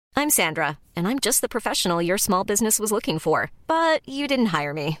I'm Sandra, and I'm just the professional your small business was looking for. But you didn't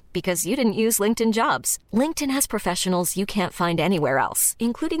hire me because you didn't use LinkedIn Jobs. LinkedIn has professionals you can't find anywhere else,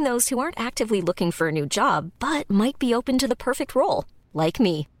 including those who aren't actively looking for a new job, but might be open to the perfect role, like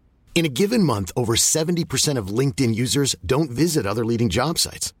me. In a given month, over 70% of LinkedIn users don't visit other leading job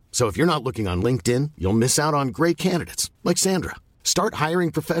sites. So if you're not looking on LinkedIn, you'll miss out on great candidates like Sandra. Start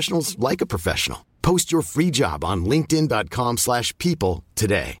hiring professionals like a professional. Post your free job on linkedin.com/people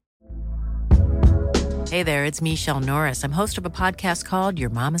today. Hey there, it's Michelle Norris. I'm host of a podcast called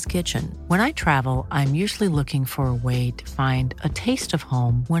Your Mama's Kitchen. When I travel, I'm usually looking for a way to find a taste of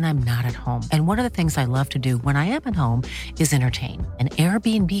home when I'm not at home. And one of the things I love to do when I am at home is entertain. And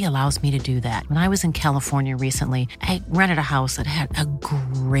Airbnb allows me to do that. When I was in California recently, I rented a house that had a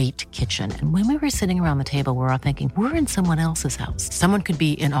great kitchen. And when we were sitting around the table, we're all thinking, we're in someone else's house. Someone could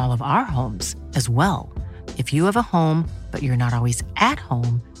be in all of our homes as well. If you have a home, but you're not always at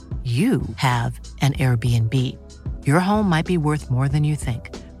home, you have an Airbnb. Your home might be worth more than you think.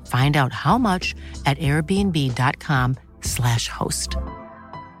 Find out how much at airbnb.com/host.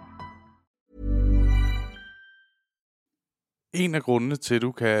 En af grundene til, at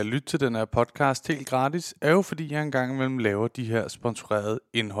du kan lytte til den her podcast helt gratis, er jo fordi jeg engang imellem laver de her sponsorerede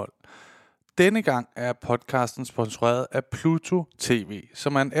indhold. Denne gang er podcasten sponsoreret af Pluto TV,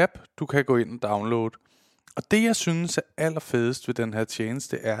 som er en app, du kan gå ind og downloade. Og det, jeg synes er allerfedest ved den her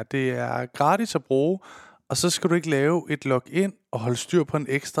tjeneste, det er gratis at bruge, og så skal du ikke lave et login og holde styr på en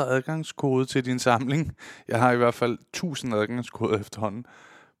ekstra adgangskode til din samling. Jeg har i hvert fald 1000 adgangskoder efterhånden.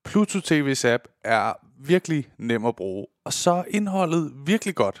 Pluto TV's app er virkelig nem at bruge, og så er indholdet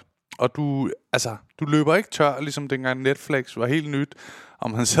virkelig godt. Og du løber ikke tør, ligesom dengang Netflix var helt nyt,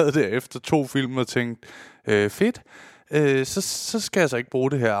 og man sad der efter 2 film og tænkte, fedt. Så skal jeg så ikke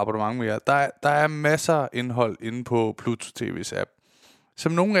bruge det her abonnement mere. Der er masser af indhold inde på Pluto TV's app.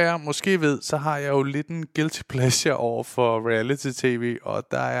 Som nogle af jer måske ved, så har jeg jo lidt en guilty pleasure over for reality tv, og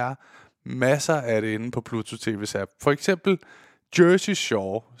der er masser af det inde på Pluto TV's app. For eksempel Jersey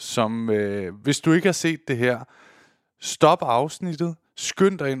Shore, som hvis du ikke har set det her, stop afsnittet,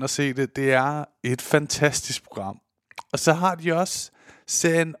 skynd dig ind og se det. Det er et fantastisk program. Og så har de også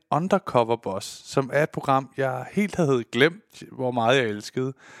serien Undercover Boss, som er et program, jeg helt havde glemt, hvor meget jeg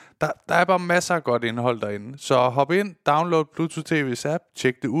elskede. Der er bare masser af godt indhold derinde. Så hop ind, download Pluto TV's app,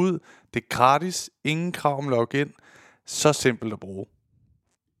 tjek det ud. Det er gratis, ingen krav om login. Så simpelt at bruge.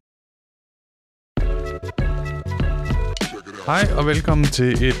 Hej og velkommen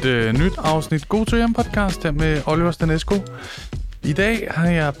til et nyt afsnit God to Hjem podcast her med Oliver Stanesco. I dag har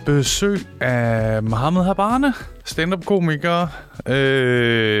jeg besøg af Mohammed Habane, stand-up-komiker.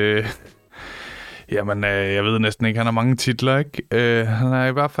 Jeg ved næsten ikke, han har mange titler, ikke? Han er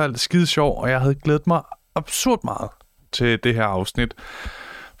i hvert fald skide sjov, og jeg havde glædet mig absurd meget til det her afsnit.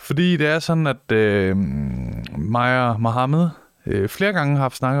 Fordi det er sådan, at mig og Mohammed flere gange har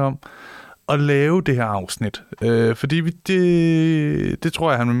haft snakket om at lave det her afsnit. Fordi det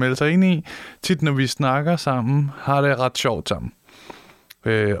tror jeg, han vil melde sig ind i. Tit når vi snakker sammen, har det ret sjovt sammen.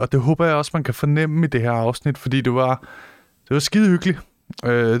 Og det håber jeg også, man kan fornemme i det her afsnit, fordi det var skide hyggeligt.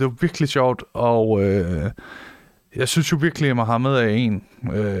 Det var virkelig sjovt, og jeg synes jo virkelig, at Mohammed er en.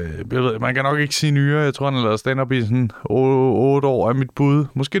 Man kan nok ikke sige nyere. Jeg tror, han har lavet stand-up i sådan 8 år af mit bud.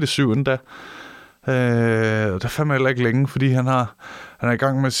 Måske det 7. endda. Det er fandme heller ikke længe, fordi han er i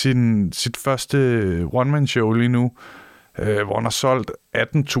gang med sit første one-man-show lige nu, hvor han har solgt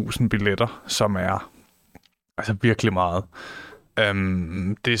 18.000 billetter, som er altså virkelig meget.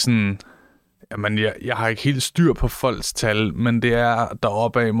 Det er sådan, jamen jeg har ikke helt styr på folks tal, men det er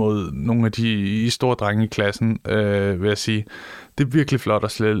deroppe af mod nogle af de store drenge i klassen, vil jeg sige. Det er virkelig flot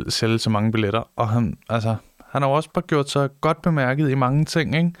at sælge så mange billetter, og han har jo også bare gjort sig godt bemærket i mange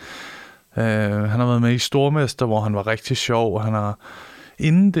ting, ikke? Han har været med i Stormester, hvor han var rigtig sjov, og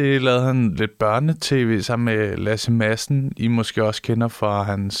inden det lavede han lidt børnetv sammen med Lasse Madsen, I måske også kender fra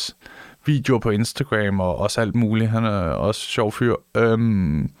hans videoer på Instagram og også alt muligt. Han er også sjov fyr.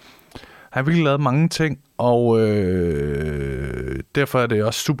 Han har virkelig lavet mange ting, og derfor er det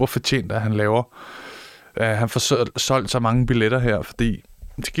også super fortjent, at han laver. Han får solgt så mange billetter her, fordi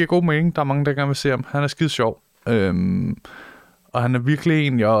det giver god mening. Der er mange, der gerne vil se ham. Han er skide sjov. Og han er virkelig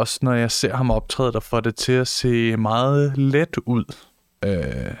en, jeg også, når jeg ser ham optræde, der får det til at se meget let ud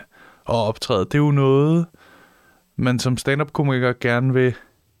og optræde. Det er jo noget, man som stand-up-komiker gerne vil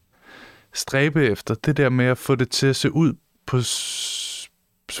stræbe efter. Det der med at få det til at se ud på...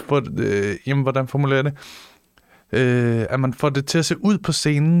 hvordan formulerer det? At man får det til at se ud på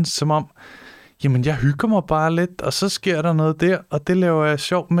scenen, som om, jamen jeg hygger mig bare lidt, og så sker der noget der, og det laver jeg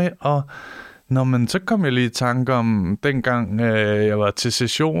sjov med, og Nå, men så kom jeg lige i tanke om, dengang jeg var til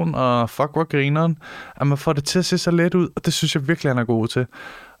session, og fuck, hvor grineren, at man får det til at se så let ud, og det synes jeg virkelig, han er god til.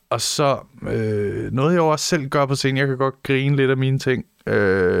 Og så noget, jeg også selv gør på scenen, jeg kan godt grine lidt af mine ting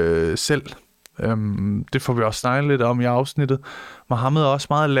selv. Det får vi også snakket lidt om i afsnittet. Mohammed er også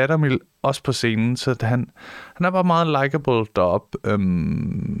meget lattermild, også på scenen, så han er bare meget likeable deroppe.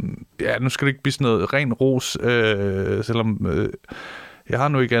 Ja, nu skal det ikke blive sådan noget ren ros, selvom jeg har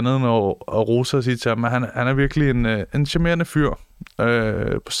nu ikke andet end at rose og sige til ham, men han er virkelig en charmerende fyr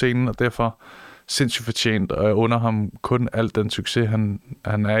på scenen, og derfor sindssygt fortjent, og jeg under ham kun al den succes,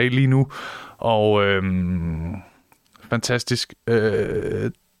 han er i lige nu. Og fantastisk.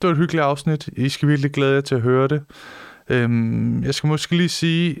 Det var et hyggeligt afsnit. I skal virkelig glæde jer til at høre det. Jeg skal måske lige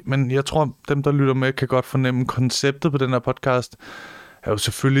sige, men jeg tror, dem, der lytter med, kan godt fornemme konceptet på den her podcast. Er jo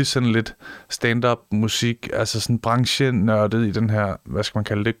selvfølgelig sådan lidt stand-up musik, altså sådan branchen-nørdet i den her, hvad skal man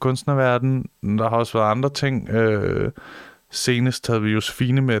kalde det, kunstnerverden. Der har også været andre ting. Senest havde vi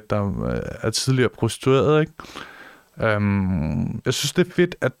Josefine med, der er tidligere prostitueret, ikke? Jeg synes, det er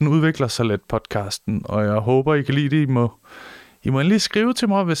fedt, at den udvikler sig lidt, podcasten, og jeg håber, I kan lide det. I må endelig skrive til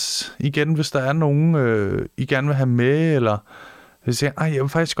mig, hvis der er nogen, I gerne vil have med, eller hvis jeg vil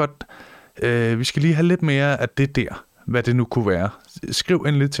faktisk godt, vi skal lige have lidt mere af det der, hvad det nu kunne være. Skriv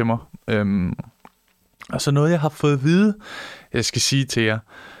endelig til mig. Og så noget, jeg har fået at vide, jeg skal sige til jer,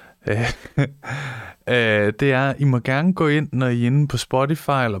 det er, I må gerne gå ind, når I er inde på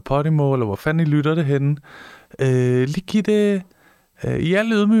Spotify eller Podimo, eller hvor fanden I lytter det henne. Lige giv det i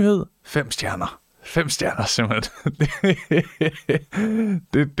al ydmyghed 5 stjerner. 5 stjerner simpelthen.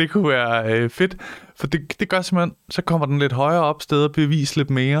 det kunne være fedt, for det gør simpelthen, så kommer den lidt højere op sted og bevise lidt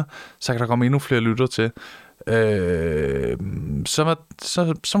mere, så kan der komme endnu flere lytter til,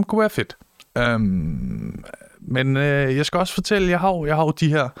 som kunne være fedt. Men jeg skal også fortælle, jeg har jo de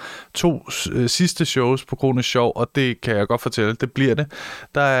her 2 sidste shows på Kronisk Sjov, og det kan jeg godt fortælle, det bliver det.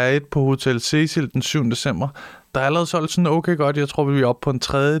 Der er et på Hotel Cecil den 7. december. Der er allerede solgt sådan okay godt. Jeg tror, vi er oppe på en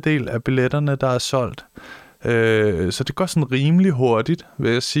tredjedel af billetterne, der er solgt. Så det går sådan rimelig hurtigt,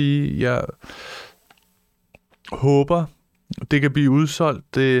 vil jeg sige. Jeg håber, det kan blive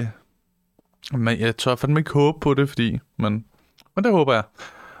udsolgt. Men jeg tør fandme ikke håbe på det, men det håber jeg.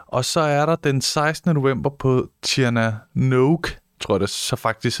 Og så er der den 16. november på Tierna Noke, tror jeg det så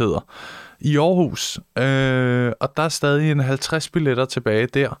faktisk hedder, i Aarhus. Og der er stadig en 50 billetter tilbage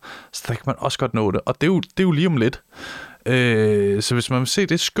der, så der kan man også godt nå det. Og det er jo lige om lidt. Så hvis man vil se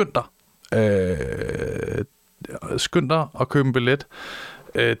det, skynd dig at købe en billet.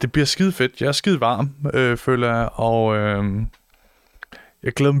 Det bliver skide fedt. Jeg er skide varm, føler jeg, og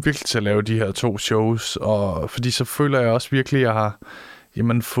jeg glæder mig virkelig til at lave de her 2 shows, og fordi så føler jeg også virkelig, at jeg har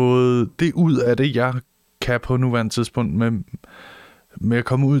fået det ud af det, jeg kan på nuværende tidspunkt med at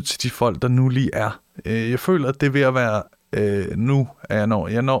komme ud til de folk, der nu lige er. Jeg føler, at det er ved at være nu er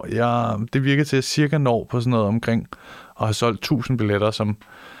jeg når. Det virker til at cirka når på sådan noget omkring at have solgt 1000 billetter, som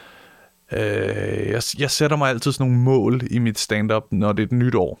jeg sætter mig altid sådan nogle mål i mit stand-up, når det er et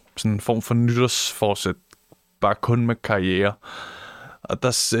nyt år. Sådan en form for nytårsforsæt, bare kun med karriere. Og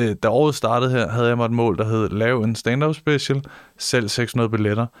da året startede her, havde jeg mig et mål, der hed lave en stand-up special, sælg 600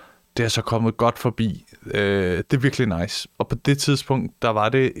 billetter. Det er så kommet godt forbi. Det er virkelig nice. Og på det tidspunkt, der var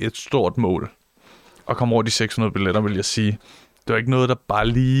det et stort mål at komme over de 600 billetter, vil jeg sige. Det var ikke noget, der bare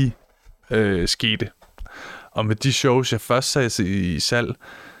lige skete. Og med de shows, jeg først sagde i salg,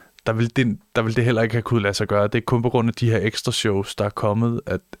 der vil det heller ikke have kunnet lade sig gøre. Det er kun på grund af de her ekstra shows, der er kommet,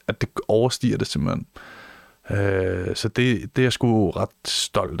 at det overstiger det simpelthen. Så det er jeg sgu ret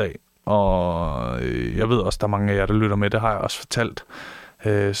stolt af. Og jeg ved også, der er mange af jer, der lytter med. Det har jeg også fortalt.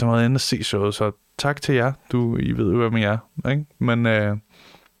 Så meget end at se showet. Så tak til jer. I ved jo, hvem jeg er. Ikke? Men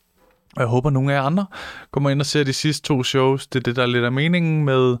jeg håber, nogle af jer andre kommer ind og ser de sidste 2 shows. Det er det, der er lidt af meningen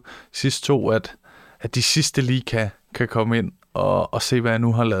med de sidste 2, at de sidste lige kan komme ind og se, hvad jeg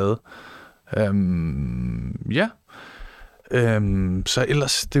nu har lavet. Ja. Så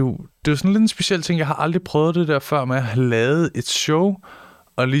ellers, det er jo sådan lidt en speciel ting. Jeg har aldrig prøvet det der før med at have lavet et show,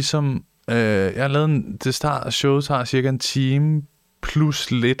 og ligesom, jeg har lavet det start af showet har cirka en time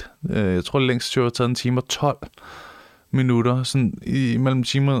plus lidt. Jeg tror, det længste show har taget 1 time og 12 minutter. Sådan mellem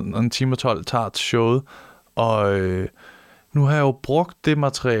time og 1 time og 12 tager showet. Og nu har jeg jo brugt det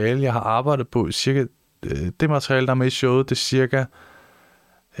materiale, jeg har arbejdet på, cirka det materiale, der er med i showet, det er cirka,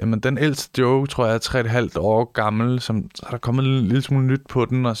 jamen den ældste joke, tror jeg, er 3,5 år gammel, så er der kommet en lille smule nyt på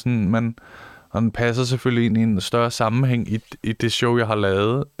den, og sådan, og den passer selvfølgelig ind i en større sammenhæng i det show, jeg har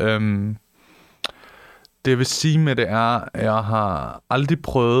lavet. Det jeg vil sige med det er, at jeg har aldrig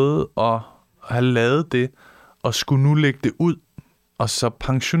prøvet at have lavet det, og skulle nu lægge det ud, og så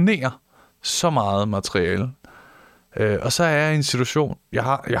pensionere så meget materiale. Og så er jeg i en situation, jeg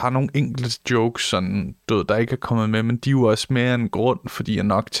har nogle enkelte jokes, sådan, der ikke er kommet med, men de er jo også mere en grund, fordi jeg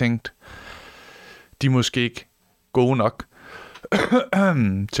nok tænkte, de er måske ikke gode nok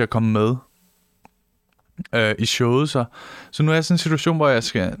til at komme med i showet. Så nu er jeg sådan en situation, hvor jeg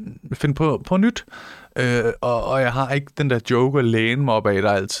skal finde på nyt, og jeg har ikke den der joke at læne mig op af,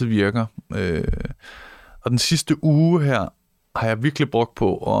 der altid virker. Og den sidste uge her, har jeg virkelig brugt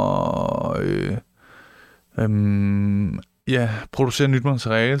på at producere nyt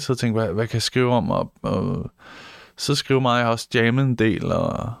materiale, så jeg tænkte, hvad kan jeg skrive om? Og så skrev mig, jeg har også jammet en del,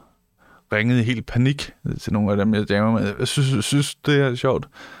 og ringede i helt panik til nogle af dem, jeg jammer med. Jeg synes det er sjovt.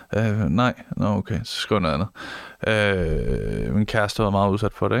 Nej, okay, så skriver noget andet. Min kæreste var meget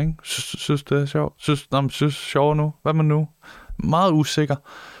udsat for det, ikke? Synes det er sjovt. Synes sjovt nu. Hvad med nu? Meget usikker.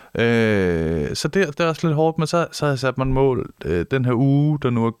 Så det er også lidt hårdt, men så har jeg sat mig et mål. Den her uge, der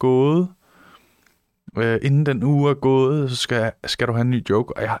nu er gået, inden den uge er gået, så skal du have en ny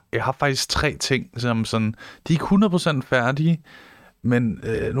joke. Og jeg har faktisk 3 ting, som sådan, de er ikke 100% færdige, men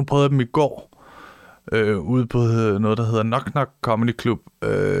nu prøvede jeg dem i går, ude på noget, der hedder Knock Knock Comedy Club,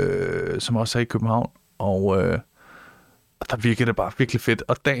 som også er i København, og der virkede det bare virkelig fedt.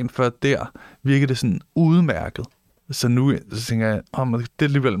 Og dagen før der virkede det sådan udmærket. Så nu så tænker jeg, det er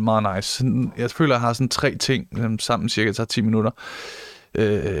alligevel meget nice. Jeg føler, jeg har sådan 3 ting, som sammen cirka tager 10 minutter.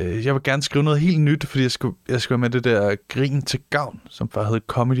 Jeg vil gerne skrive noget helt nyt, fordi jeg skulle være med det der Grin til Gavn, som før hed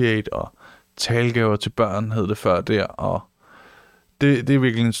Comedy Aid, og Talegaver til børn hed det før der, og det er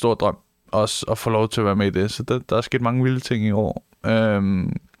virkelig en stor drøm også at få lov til at være med i det. Så der er sket mange vilde ting i år.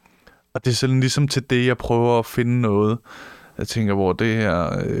 Og det er sådan ligesom til det, jeg prøver at finde noget. Jeg tænker, hvor det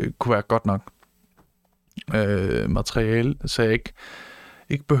her kunne være godt nok materiale, så jeg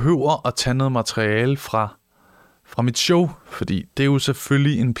ikke behøver at tage noget materiale fra mit show, fordi det er jo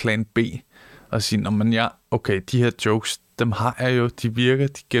selvfølgelig en plan B at sige, okay, de her jokes, dem har jeg jo, de virker,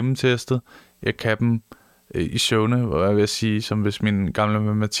 de er gennemtestet, jeg kan dem i showene, hvor jeg vil sige, som hvis min gamle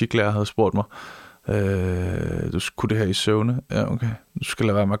matematiklærer havde spurgt mig, du skulle det her i søvne, ja okay, du skal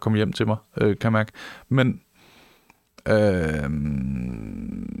lade være med at komme hjem til mig, kan jeg mærke, men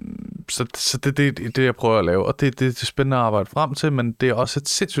så det er det, jeg prøver at lave, og det er spændende at arbejde frem til, men det er også et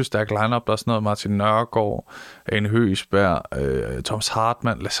sindssygt stærkt line-up. Der er sådan noget Martin Nørgaard, Ane Høgsberg, Thomas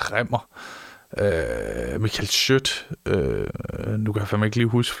Hartmann, Lasse Remmer, Michael Schødt, nu kan jeg fandme ikke lige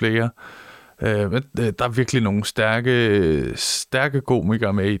huske flere, men der er virkelig nogle stærke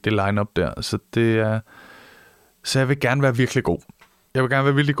komikere med i det line-up der, så jeg vil gerne være virkelig god. Jeg vil gerne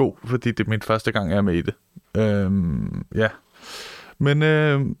være virkelig god, fordi det er min første gang, jeg er med i det. Ja.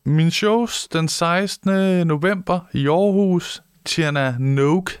 Men min shows den 16. november i Aarhus, Tierna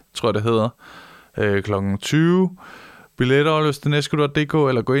Noke, tror jeg det hedder, kl. 20. Billetter løsdenesco.dk,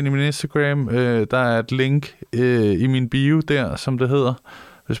 eller gå ind i min Instagram. Der er et link i min bio der, som det hedder,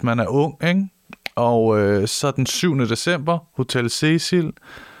 hvis man er ung, ikke? Og så den 7. december, Hotel Cecil.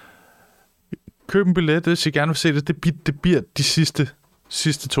 Køb en billet, hvis I gerne vil se det. Det bliver de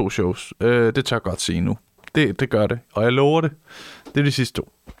sidste 2 shows. Det tør jeg godt sige nu. Det gør det, og jeg lover det. Det er de sidste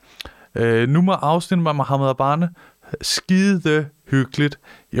 2. Nu må afsnittet med Mohammed Abane skide hyggeligt.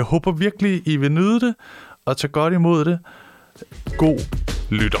 Jeg håber virkelig, I vil nyde det, og tage godt imod det. God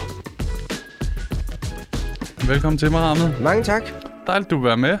lytter. Velkommen til, Mohammed. Mange tak. Dejligt, du vil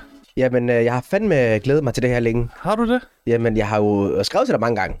være med. Jamen, jeg har fandme glædet mig til det her længe. Har du det? Jamen, jeg har jo skrevet til dig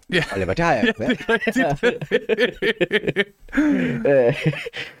mange gange. Ja. Oliver, det har jeg. Ja, det er rigtigt.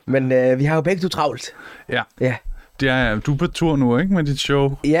 Men vi har jo begge to travlt. Ja. Ja. Du er på tur nu, ikke? Med dit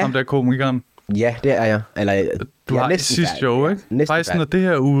show. Ja. Om der komikeren. Ja, det er jeg. Eller, du har et sidste show, ikke? Næsten faktisk, når det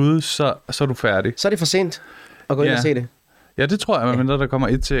her er ude, så er du færdig. Så er det for sent at gå ind og se det. Ja, det tror jeg, medmindre der kommer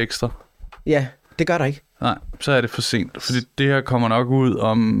 1 til ekstra. Ja, det gør der ikke. Nej, så er det for sent. Fordi det her kommer nok ud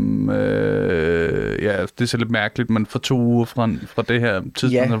om... det er så lidt mærkeligt, men for 2 uger fra det her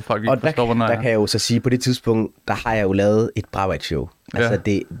tidspunkt, ja, når folk ikke forstår, hvornår der kan jeg jo så sige, på det tidspunkt, der har jeg jo lavet et Bravat-show.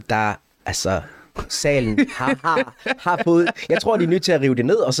 Altså, salen har fået... Jeg tror, de er nødt til at rive det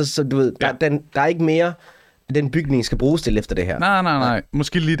ned, og så du ved, der er ikke mere... Den bygning skal bruges til efter det her. Nej.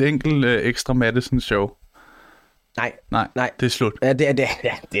 Måske lige et enkelt ekstra Madison-show. Nej, det er slut. Ja,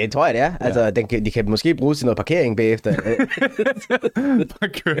 det tror jeg, det er. Altså, de kan måske bruges til noget parkering bagefter.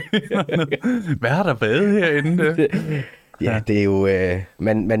 Hvad har der været herinde? Ja, det er jo...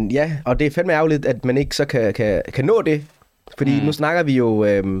 Men ja, og det er fandme ærgerligt, at man ikke så kan nå det. Fordi nu snakker vi jo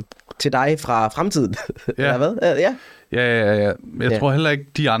til dig fra fremtiden. Ja. Eller hvad? Ja. Ja. Jeg tror heller ikke,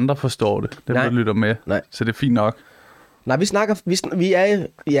 de andre forstår det. Dem, der lytter med. Nej. Så det er fint nok. Nej, vi er...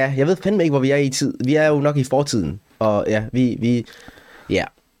 Ja, jeg ved fandme ikke, hvor vi er i tid. Vi er jo nok i fortiden. Og ja, vi... Ja.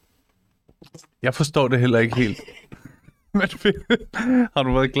 Jeg forstår det heller ikke helt. Men har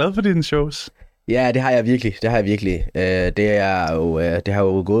du været glad for dine shows? Ja, det har jeg virkelig. Det har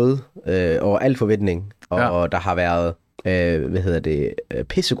jo gået over al forventning, og der har været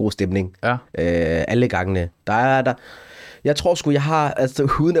pissegod stemning alle gangene. Jeg tror sgu, jeg har, altså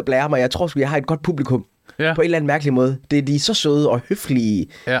uden at blære mig, jeg har et godt publikum på en eller anden mærkelig måde. De er så søde og høflige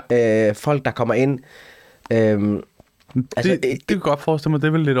folk, der kommer ind. Det kan godt forestille mig, det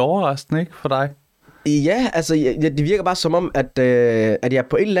er vel lidt overraskende, ikke, for dig? Ja, altså det virker bare som om, at jeg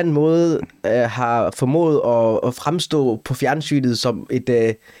på en eller anden måde har formået at fremstå på fjernsynet som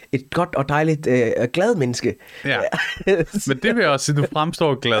et godt og dejligt glad menneske. Ja, men det vil jeg også sige, du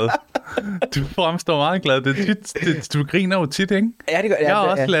fremstår glad. Du fremstår meget glad. Det er tit, du griner jo tit, ikke? Ja, det gør, jeg er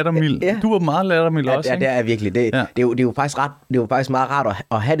også lattermild. Ja. Du er meget lattermild også, ikke? Ja, det er virkelig. Det er jo faktisk meget rart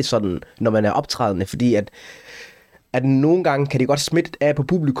at have det sådan, når man er optrædende, fordi at nogle gange kan det godt smitte af på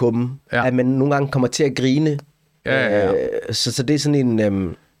publikum, at man nogle gange kommer til at grine. Ja. Så det er sådan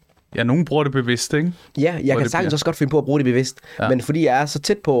en... Ja, nogen bruger det bevidst, ikke? Ja, jeg kan sagtens også godt finde på at bruge det bevidst. Ja. Men fordi jeg er så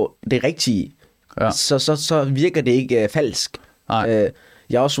tæt på det rigtige, så virker det ikke falsk.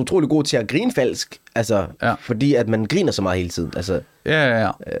 Jeg er også utrolig god til at grine falsk, altså, fordi at man griner så meget hele tiden. Altså,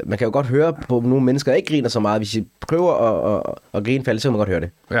 man kan jo godt høre på nogle mennesker, der ikke griner så meget. Hvis I prøver at grine falsk, så kan man godt høre det.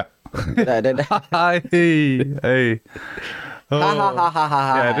 Ja. Hey. Ja, det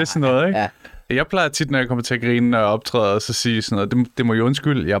er sådan noget, ikke? Ja. Jeg plejer tit, når jeg kommer til at grine og optræde, og så sige sådan noget, det må jo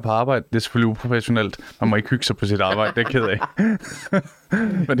undskylde, jeg er på arbejde, det er selvfølgelig uprofessionelt, man må ikke hygge sig på sit arbejde, det er ked af.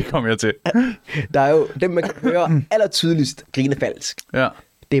 Men det kommer jeg til. Der er jo dem, man kan høre allertydeligst grine falsk. Ja.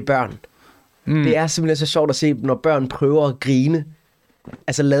 Det er børn. Det er simpelthen så sjovt at se, når børn prøver at grine,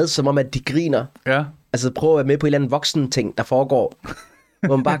 altså lade som om, at de griner. Ja. Altså prøve at være med på en eller anden voksen ting, der foregår.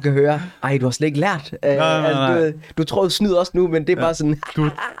 Hvor man bare kan høre, ej, du har slet ikke lært. Nej. Du tror, du snyder også nu, men det er bare sådan...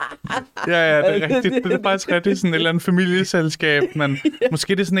 Ja, det er rigtigt. Det er faktisk rigtigt sådan et eller andet familieselskab.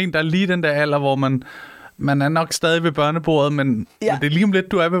 Måske det er sådan en, der er lige den der alder, hvor man er nok stadig ved børnebordet, men det er lige om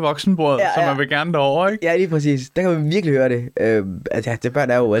lidt, du er ved voksenbordet, så man vil gerne derover, ikke? Ja, lige præcis. Der kan man virkelig høre det. Det børn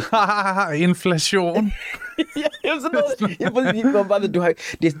er jo... Inflation.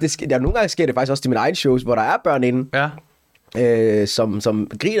 Nogle gange sker det faktisk også til mine egne shows, hvor der er børn inde. Ja. Som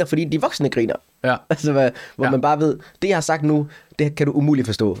griner, fordi de voksne griner. Ja. Altså, hvor man bare ved, det jeg har sagt nu, det kan du umuligt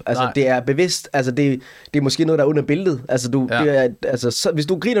forstå. Altså, det er bevidst. Altså, det er måske noget, der er under billedet. Altså, hvis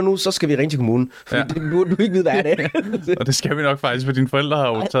du griner nu, så skal vi ringe til kommunen. Fordi du ikke ved, hvad er det. Og det skal vi nok faktisk, for dine forældre har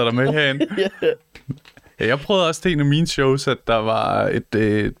jo taget dig med herinde. Ja, jeg prøvede også til en af mine shows, at der var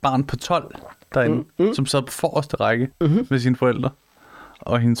et barn på 12 derinde, som sad på forreste række med sine forældre.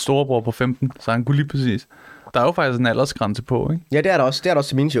 Og hendes storebror på 15, så han kunne lige præcis. Der er jo faktisk en aldersgrænse på, ikke? Ja, det er der også. Det er der også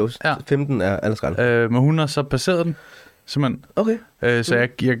til mine shows. Ja. 15 er aldersgrænse. Men hun har så passeret den, simpelthen. Okay. Så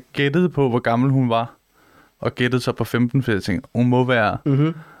jeg gættede på, hvor gammel hun var. Og gættede så på 15, for jeg tænkte, hun må være.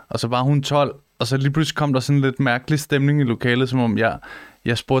 Og så var hun 12. Og så lige pludselig kom der sådan lidt mærkelig stemning i lokalet, som om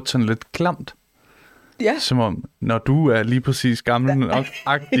jeg spurgte sådan lidt klamt. Ja. Som om, når du er lige præcis gammel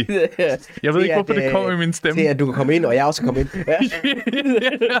nok-agtig. Jeg ved ikke, hvorfor det kommer i min stemme. Det er, at du kan komme ind, og jeg også kan komme ind. Ja.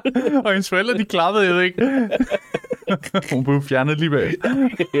 Og hendes forældre, de klappede, jeg ved ikke. Hun blev fjernet lige bag.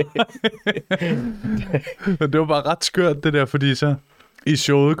 Men det var bare ret skørt, det der, fordi så i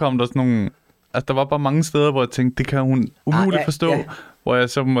showet kom der sådan nogle... Altså, der var bare mange steder, hvor jeg tænkte, det kan hun umuligt forstå. Ja. Hvor jeg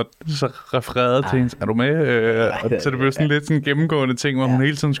så refererede til hende. Er du med? Så det blev sådan lidt sådan en gennemgående ting, hvor hun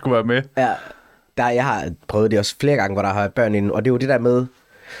hele tiden skulle være med. Ja. Jeg har prøvet det også flere gange, hvor der har børn inde, og det er jo det der med,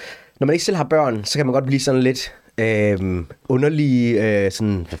 når man ikke selv har børn, så kan man godt blive sådan lidt underlig,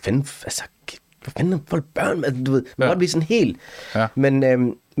 sådan, hvad fanden folk børn, altså, du ved, man kan godt blive sådan helt,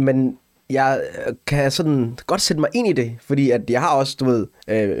 men jeg kan sådan godt sætte mig ind i det, fordi at jeg har også, du ved,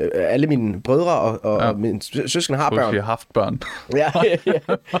 alle mine brødre og mine søskende har børn. Jeg har haft børn. Ja.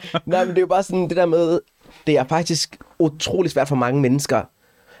 Nej, men det er jo bare sådan det der med, det er faktisk utrolig svært for mange mennesker,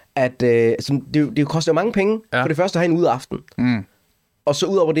 at det koster jo mange penge for det første at have en udeaften. Og så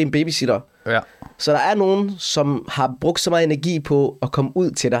udover det en babysitter. Ja. Så der er nogen, som har brugt så meget energi på at komme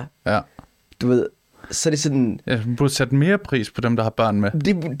ud til dig. Ja. Du ved, så er det sådan... Ja, man burde sætte mere pris på dem, der har børn med.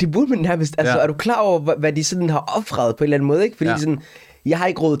 Det burde man nærmest. Altså, er du klar over, hvad de sådan har offret på en eller anden måde? Ikke? Fordi sådan, jeg har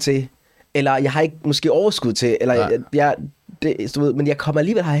ikke råd til, eller jeg har ikke måske overskud til, eller du ved, men jeg kommer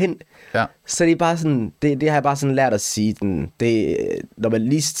alligevel herhen. Ja. Så det er bare sådan, det har jeg bare sådan lært at sige, når man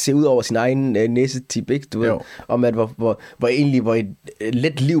lige ser ud over sin egen næsetip, ikke? Du ved, om at hvor et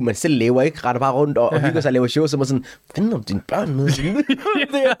let liv man selv lever, ikke? Retter bare rundt og hygger sig og laver shows, så man sådan, fanden om dine børn med. Det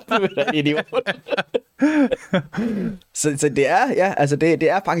er idiot. så det er, ja, altså det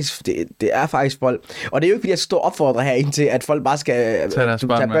er faktisk, det er faktisk folk. Og det er jo ikke, fordi jeg står opfordrer herinde til, at folk bare skal tage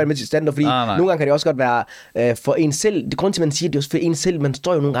børn med til stand-up, fordi nogle gange kan det også godt være for en selv. Det grund til, at man siger, det er også for en selv. Man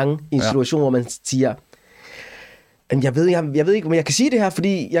står jo nogle gange i en situation, hvor man siger, jeg ved ikke, om jeg kan sige det her,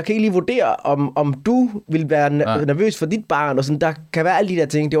 fordi jeg kan ikke lige vurdere, om du vil være nervøs for dit barn, og sådan, der kan være alle de der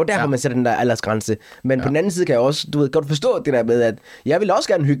ting. Det var derfor, man sætter den der aldersgrænse. Men på den anden side kan jeg også, godt forstå det der med, at jeg vil også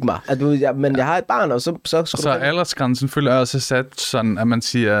gerne hygge mig, men jeg har et barn, og så aldersgrænsen føler jeg også sat sådan, at man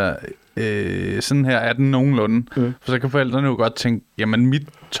siger, sådan her er den nogenlunde. For så kan forældrene jo godt tænke, jamen mit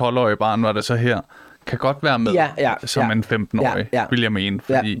 12-årige barn var det så her. Kan godt være med som en 15-årig, vil jeg mene.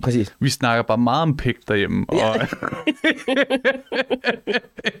 Fordi vi snakker bare meget om pik derhjemme. Og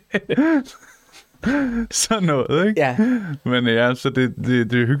sådan noget, ikke? Ja. Men ja, så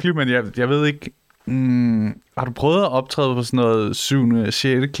det er hyggeligt, men jeg ved ikke... har du prøvet at optræde på sådan noget 7. og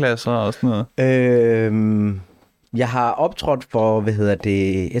 6. klasser og sådan noget? Jeg har optrådt for,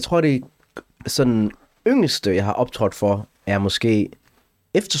 jeg tror det sådan yngste, jeg har optrådt for, er måske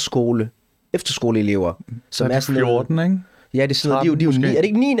efterskoleelever, som er sådan 14, ikke? Ja, det er sådan noget, de er det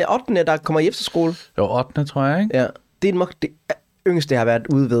ikke 9. og 8. der kommer i efterskole? Jo, 8. tror jeg, ikke? Ja, det er nok det yngste, jeg har været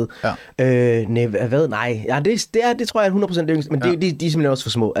ude ved. Ja. Nej. Ja, det tror jeg er 100% det yngste, men de er simpelthen også for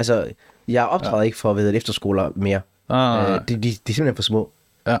små. Altså, jeg optræder ikke for efterskoler mere. De er simpelthen for små.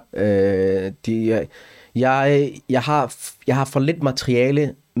 Ja. Jeg har for lidt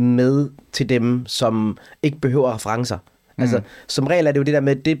materiale med til dem, som ikke behøver referencer. Altså, som regel er det jo det der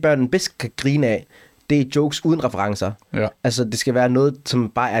med, det børn bedst kan grine af, det er jokes uden referencer. Ja. Altså, det skal være noget, som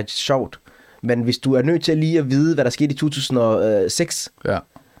bare er sjovt. Men hvis du er nødt til lige at vide, hvad der skete i 2006,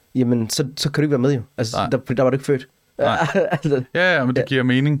 jamen, så kan du ikke være med jo. Altså, der var du ikke født. Altså, ja, men det giver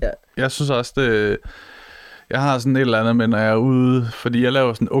mening. Ja. Jeg synes også, jeg har sådan et eller andet med, når jeg er ude, fordi jeg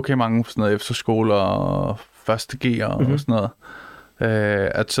laver sådan okay mange sådan noget efterskoler og 1.G'er og sådan noget.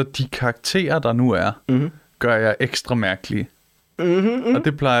 At så de karakterer, der nu er, gør jeg ekstra mærkelige. Og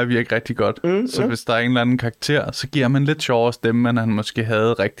det plejer at virke rigtig godt. Så hvis der er en eller anden karakter, så giver man lidt sjovere stemme, end han måske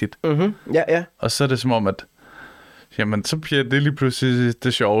havde rigtigt. Ja. Og så er det som om, at jamen, så bliver det lige pludselig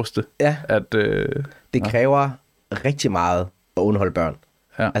det sjoveste. Ja. At, det kræver rigtig meget at underholde børn.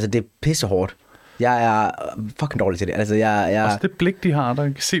 Ja. Altså, det er pissehårdt. Jeg er fucking dårlig til det. Altså, også det blik, de har, der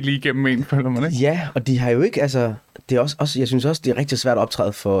kan se lige igennem en, føler man, ikke? Ja, og de har jo ikke, altså... Det er også, jeg synes også, det er rigtig svært at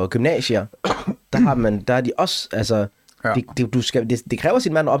optræde for gymnasier. Der er de også, altså... Ja. Det kræver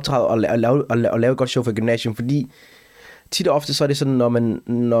sin mand at optræde og lave et godt show for gymnasium, fordi tit og ofte så er det sådan,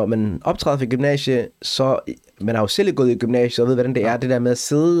 når man optræder for gymnasiet, så... Man har jo selv gået i gymnasiet og ved, hvordan det er, det der med at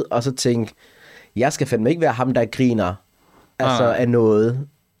sidde og så tænke, jeg skal fandme ikke være ham, der griner af noget.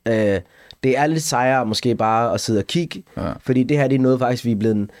 Det er lidt sejere måske bare at sidde og kigge, fordi det her det er noget faktisk, vi er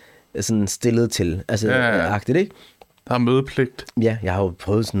blevet sådan stillet til. Altså, agtigt, ikke? Der er mødepligt. Ja, jeg har jo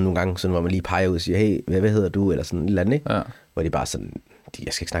prøvet sådan nogle gange, sådan, hvor man lige peger ud og siger, hey, hvad hedder du? Eller sådan et eller andet, ikke? Ja. Hvor det bare sådan,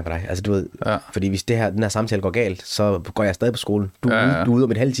 jeg skal ikke snakke med dig. Altså, du ved, fordi hvis den her samtale går galt, så går jeg stadig på skolen. Du er ude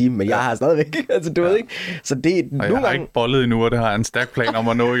om en halv time, men jeg har stadigvæk. Altså, du ved ikke? Så det og jeg har ikke bollet endnu, og det har jeg en stærk plan om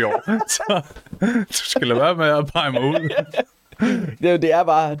at nå i år. Så du skal lade være med at pege mig ud. Det er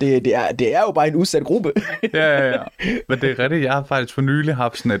bare, det er jo bare en udsat gruppe. Ja. Men det er rigtigt, jeg har faktisk for nylig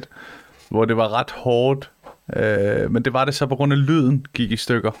haft sådan et, hvor det var ret hårdt. Men det var det så på grund af lyden gik i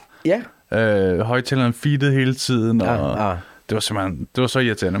stykker. Ja. Højtaleren feedede hele tiden, og det var simpelthen, det var så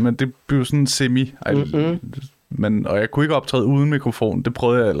irriterende, men det blev sådan semi. Men, og jeg kunne ikke optræde uden mikrofon, det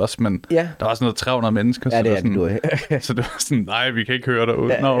prøvede jeg ellers, men der var sådan noget 300 mennesker. Ja, det er sådan, så det var sådan, nej, vi kan ikke høre dig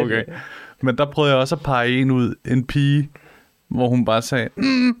ud. Nå, okay. Men der prøvede jeg også at pege en ud, en pige, hvor hun bare sagde,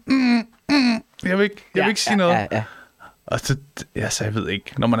 jeg vil ikke sige noget. Ja. Og så, jeg ved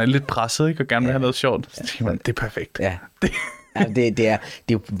ikke, når man er lidt presset, ikke, og gerne vil have noget sjovt, så tænker man, det er perfekt. Ja. Det er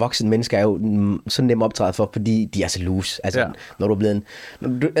jo voksne mennesker er jo så nemt optrædet for, fordi de er så loose. Altså, når du er blevet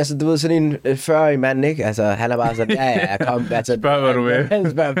du ved, sådan en 40-årig mand, ikke? Altså, han er bare sådan, kom. Altså, spørg, hvad du vil.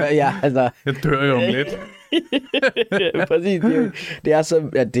 Altså. Jeg dør jo om lidt. Præcis. Det er så,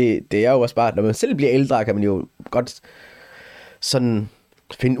 det er jo også bare, når man selv bliver ældre, kan man jo godt sådan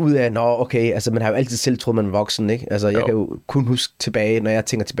finde ud af, okay, altså man har jo altid selv troet, man er voksen, ikke? Altså, jeg kan jo kun huske tilbage, når jeg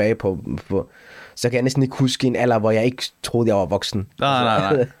tænker tilbage på så kan jeg næsten ikke huske en alder, hvor jeg ikke troede, jeg var voksen.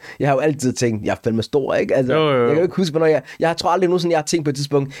 Nej. Jeg har jo altid tænkt, jeg er fandme stor, ikke? Altså, jo. Jeg kan jo ikke huske, hvornår jeg tror aldrig nogensinde, jeg har tænkt på et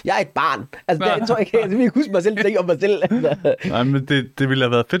tidspunkt, jeg er et barn. Altså, jeg tror ikke, jeg vil ikke huske mig selv, tænke om mig selv. Altså. Nej, men det ville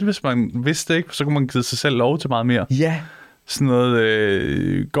have været fedt, hvis man vidste ikke, så kunne man give sig selv lov til meget mere. Ja. Sådan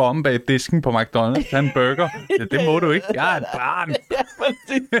noget, gå om bag disken på McDonald's, have en burger. Ja, det må du ikke. Jeg er et barn.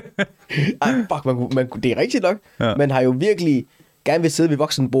 Fuck, det er rigtigt nok. Ja. Man har jo virkelig gerne vil sidde ved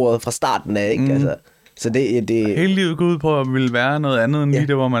voksenbordet fra starten af, ikke? Altså, Så det hele livet går ud på at ville være noget andet end lige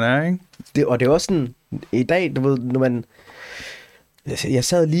det, hvor man er, ikke? Og det er også sådan, i dag, du ved, når man... Jeg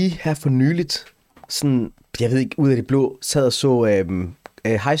sad lige her for nyligt, sådan, jeg ved ikke, ud af det blå, sad og så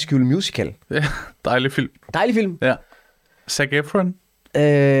High School Musical. Ja, dejlig film. Dejlig film. Ja. Zac Efron.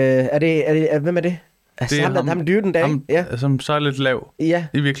 Hvem er det? Altså, Det er ham dyren der, ikke? Ja. Som så er lidt lav i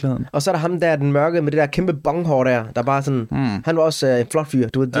virkeligheden. Og så er der ham der, den mørke, med det der kæmpe bonghår der bare sådan... Han var også en flot fyr.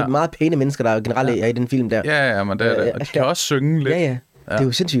 Du ved, det er meget pæne mennesker, der generelt er i den film der. Ja, men det er det. Og de kan også synge lidt. Ja. Det er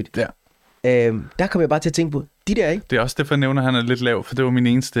jo sindssygt. Ja. Der kom jeg bare til at tænke på, de der, ikke? Det er også derfor, jeg nævner, at han er lidt lav, for det var min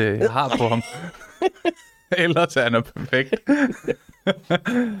eneste, jeg har på ham. Ellers er han er perfekt.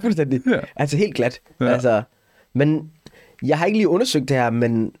 Fuldstændig. Ja. Altså helt glat. Ja. Altså, men jeg har ikke lige undersøgt det her,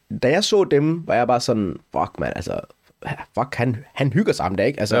 men da jeg så dem, var jeg bare sådan, fuck man, altså, han hygger sig om det,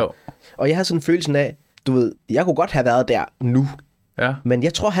 ikke? Altså, og jeg havde sådan en følelse af, du ved, jeg kunne godt have været der nu, men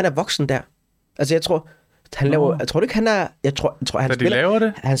jeg tror, han er voksen der. Altså, jeg tror, han laver, jeg tror ikke, han er, jeg tror han spiller, laver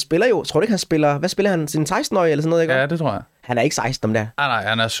det? Han spiller jo, tror du ikke, han spiller, hvad spiller han, sin 16-årige eller sådan noget, ikke? Ja, det tror jeg. Han er ikke 16 om der. Nej,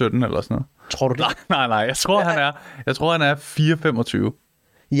 han er 17 eller sådan noget. Tror du det? Nej, jeg tror, han er 4-25.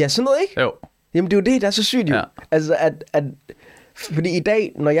 Ja, sådan noget, ikke? Jo. Jamen, det er jo det, der er så sygt jo. Ja. Altså, fordi i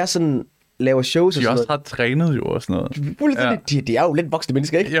dag, når jeg sådan laver shows og sådan noget... De også har trænet jo og sådan noget. Ja. De er jo lidt voksne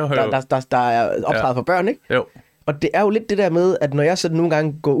mennesker, ikke? Jo. Der er opdraget for børn, ikke? Jo. Og det er jo lidt det der med, at når jeg sådan nogle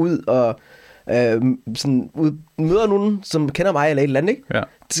gange går ud og møder nogen, som kender mig eller et eller andet, ikke? Ja.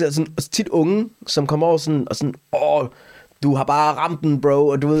 Det er sådan, tit unge, som kommer over sådan, og sådan, du har bare ramt den, bro,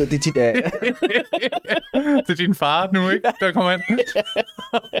 og du ved, det er tit... Det er din far nu, ikke? Der kommer ind.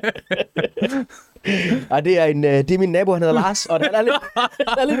 Ja, det er min nabo, han hedder Lars, og han er lidt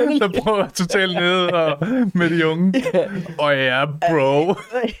der prøver totalt ned og med de unge. Og ja, bro.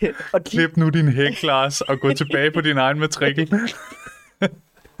 Klip nu din hæk, Lars, og gå tilbage på din egen matrikel.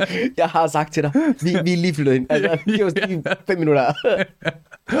 Jeg har sagt til dig, vi er lige flyttet ind. Altså, vi er jo lige 5 minutter.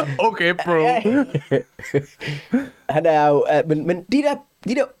 Okay, bro. Han er jo... Men de der...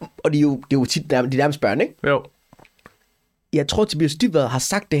 Og det er jo tit de nærmest børn, ikke? Jo. Jeg tror, Tobias Dybvad har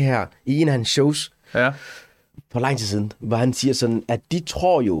sagt det her i en af hans shows. Ja. For lang tid siden, hvor han siger sådan, at de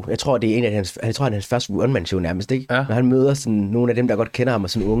tror jo... Jeg tror, det er en af hans første one-man-show nærmest, ikke? Ja. Når han møder sådan nogle af dem, der godt kender ham og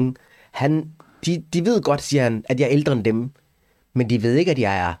sådan unge. De ved godt, siger han, at jeg er ældre end dem. Men de ved ikke, at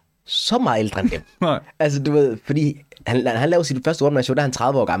jeg er så meget ældre end dem. Nej. Altså, du ved, fordi han lavede sit første one-man-show, der er han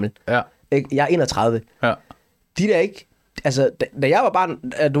 30 år gammel. Ja. Jeg er 31. Ja. De der ikke... Altså, da jeg var barn,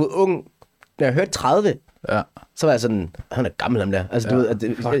 du ved, ung, da jeg hørte 30, så var jeg sådan, han er gammel ham der. Altså, du ved,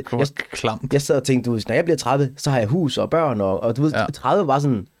 jeg sad og tænkte, du ved, når jeg bliver 30, så har jeg hus og børn, og du ved, 30 var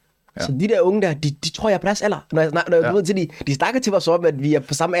sådan... Ja. Så de der unge der, de tror, jeg er på deres alder. Når du ved, til de snakker til os om, at vi er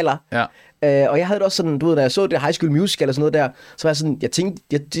på samme alder. Ja. Og jeg havde det også sådan, du ved, når jeg så det High School Musical eller sådan noget der, så var jeg sådan, jeg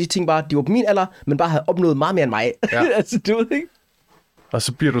tænkte bare, at de var på min alder, men bare havde opnået meget mere end mig. Ja. Altså, du ved ikke? Og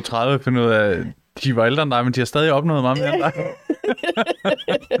så bliver du 30 og finder ud af, at de var ældre end dig, men de har stadig opnået meget mere end dig.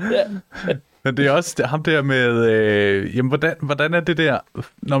 Men det er også ham der med, jamen, hvordan er det der,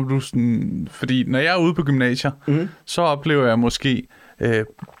 når du sådan, fordi når jeg er ude på gymnasier, så oplever jeg måske,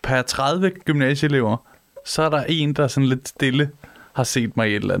 per 30 gymnasieelever, så er der en, der sådan lidt stille har set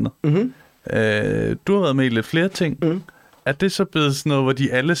mig i et eller andet. Du har været med i lidt flere ting. Er det så blevet sådan noget, hvor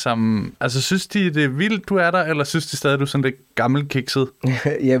de alle sammen... Altså, synes de, det er vildt, du er der, eller synes de stadig, du er sådan lidt gammelkikset?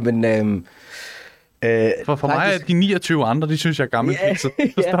 Jamen... For faktisk... mig er de 29 andre, de synes, jeg er gammelkikset.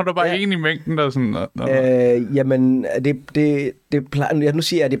 Så står der bare en i mængden, der sådan... Jamen, nu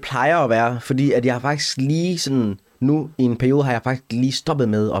siger jeg, at det plejer at være, fordi at jeg har faktisk lige sådan... Nu i en periode har jeg faktisk lige stoppet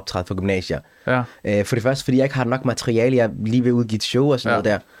med at optræde for gymnasier. Ja. For det første, fordi jeg ikke har nok materiale, jeg lige vil udgive et show og sådan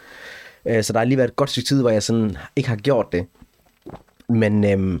noget der. Så der har lige været et godt stykke tid, hvor jeg sådan ikke har gjort det. Men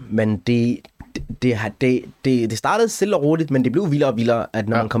det startede stille og roligt, men det blev vildere og vildere, at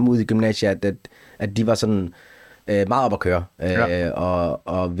når man kom ud i gymnasiet, at de var sådan meget op at køre.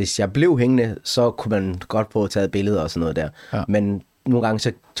 Og hvis jeg blev hængende, så kunne man godt få taget billeder og sådan noget der. Ja. Men nogle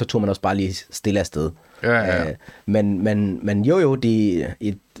gange, så tog man også bare lige stille afsted. Ja. Men jo, det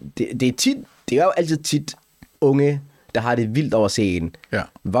er tit, det er jo altid tit unge, der har det vildt over at se en. Ja.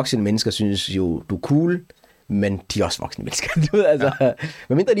 Voksne mennesker synes jo, du er cool, men de er også voksne mennesker. Du ved, altså,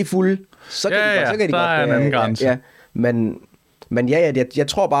 medmindre de er fulde, så kan de godt. Der er en anden grænse. Ja. Men jeg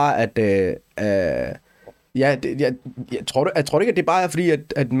tror bare, at jeg tror ikke, at det bare er fordi,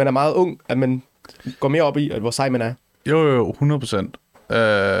 at man er meget ung, at man går mere op i, hvor sej man er. Jo, 100%.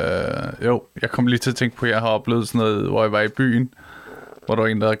 Jo, jeg kom lige til at tænke på, at jeg har oplevet sådan noget, hvor jeg var i byen, hvor der var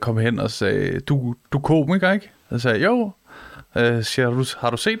en, der kom hen og sagde, du er komiker, ikke? Og jeg sagde, jo. Siger, har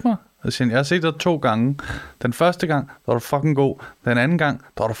du set mig? Og siger, jeg har set dig 2 gange. Den første gang, der var du fucking god. Den anden gang,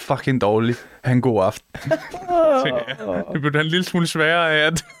 der var du fucking dårlig. Ha' en god aften. Det blev da en lille smule sværere af,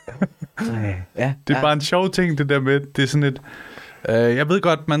 at det er bare en sjov ting, det der med. Det er sådan et... jeg ved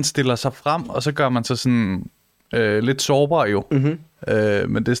godt, man stiller sig frem, og så gør man sig sådan lidt sårbar jo. Mm-hmm.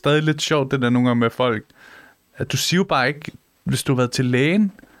 Men det er stadig lidt sjovt, det der nogle gange med folk. At du siger jo bare ikke, hvis du har været til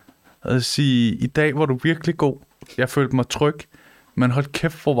lægen, og sige, i dag var du virkelig god. Jeg følte mig tryg. Men hold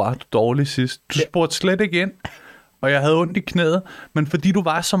kæft, hvor var du dårlig sidst. Du spurgte slet ikke ind, og jeg havde ondt i knæet. Men fordi du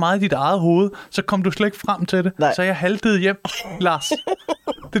var så meget i dit eget hoved, så kom du slet ikke frem til det. Nej. Så jeg haltede hjem, Lars.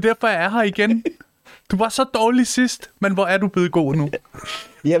 Det er derfor, jeg er her igen. Du var så dårlig sidst, men hvor er du blevet god nu?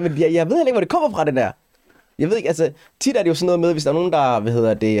 Jamen, jeg ved ikke, hvor det kommer fra, det der. Jeg ved ikke, altså, tit er det jo sådan noget med, hvis der er nogen, der,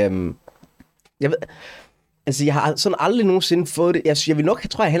 jeg ved... Altså, jeg har sådan aldrig nogensinde fået det. Jeg vil nok,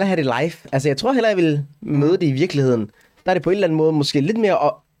 tror jeg hellere have det live. Altså, jeg tror hellere, jeg vil møde det i virkeligheden. Der er det på en eller anden måde måske lidt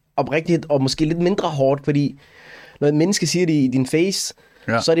mere oprigtigt, og måske lidt mindre hårdt, fordi når et menneske siger det i din face,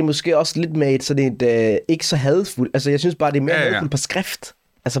 så er det måske også lidt med sådan et ikke så hadfuldt. Altså, jeg synes bare, det er mere hadfuldt på skrift.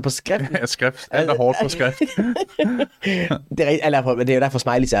 Altså på skrift. Ja, skrift. Alt er hårdt på skrift. Det er jo derfor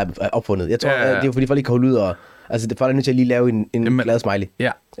smileys er opfundet. Jeg tror, det er jo fordi folk ikke kan holde ud og... Altså, folk er nødt til at lige lave en glad smiley.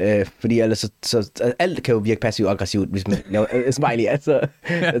 Ja. Fordi ellers så alt kan jo virke passivt-aggressivt, hvis man laver en smiley. Altså,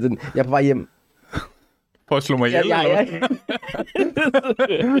 jeg er på vej hjem. For at slå mig ihjel, eller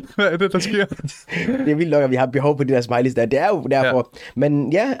hvad er det, der sker? Det er vildt nok, at vi har behov på de der smileys der. Det er jo derfor. Ja.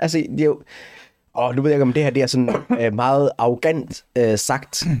 Men ja, altså, det er jo... nu ved jeg ikke, om det her det er sådan meget arrogant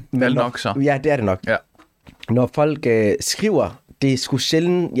sagt. Det er nok så. Ja, det er det nok. Ja. Når folk skriver, det er sgu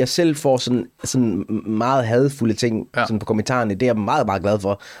sjældent, jeg selv får sådan meget hadfulde ting sådan på kommentarerne. Det er jeg meget, meget glad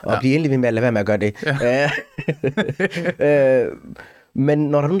for. Og blive endelig ved med at lade være med at gøre det. Ja. Men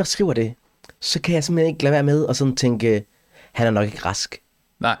når der er nogen, der skriver det, så kan jeg simpelthen ikke lade være med og sådan tænke, han er nok ikke rask.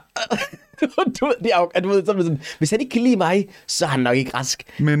 Nej. Du ved, sådan, hvis han ikke kan lide mig, så er han nok ikke rask.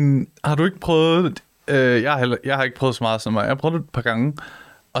 Men har du ikke prøvet... jeg har ikke prøvet så meget som mig. Jeg har prøvet det et par gange.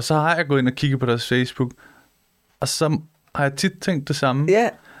 Og så har jeg gået ind og kigget på deres Facebook. Og så har jeg tit tænkt det samme. Ja.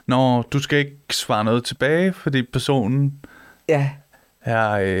 Nå, du skal ikke svare noget tilbage, fordi personen er...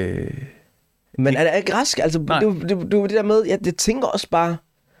 Men er det ikke rask? Altså, det der med... det tænker også bare...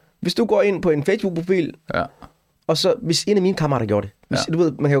 Hvis du går ind på en Facebook-profil... Ja. Og så, hvis en af mine kammerater gjorde det, du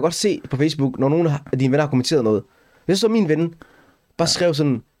ved, man kan jo godt se på Facebook, når nogen af dine venner har kommenteret noget. Hvis så min ven bare skrev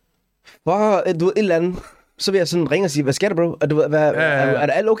sådan, du ved, et eller andet, så vil jeg sådan ringe og sige, hvad sker der, bro? Er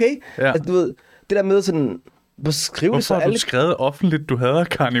det alt okay? Ja. Altså, du ved, det der med sådan, beskrive hvorfor har du skrevet offentligt, du hader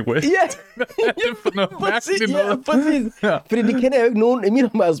Kanye West? Ja! Hvad er det for noget mærkeligt noget? Ja, præcis. Ja. Fordi det kender jeg jo ikke nogen i min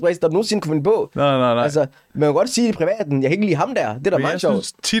omgangskreds, der nogensinde kunne finde på. Nej. Altså, man kan godt sige det i privaten, jeg kan ikke lide ham der. Det er da meget sjovt. Jeg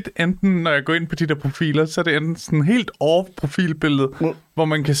synes tit, enten når jeg går ind på de der profiler, så er det enten sådan helt off profilbillede, hvor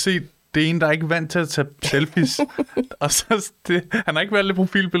man kan se, det er en, der er ikke vant til at tage selfies. Og så han har ikke valgt et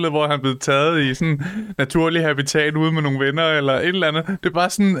profilbillede, hvor han er blevet taget i sådan naturlig habitat ude med nogle venner eller et eller andet. Det er bare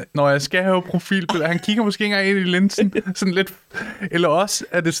sådan, når jeg skal have profilbillede, han kigger måske ikke engang ind i linsen, sådan lidt. Eller også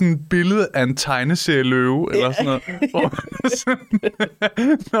er det sådan et billede af en tegneserieløve eller sådan noget.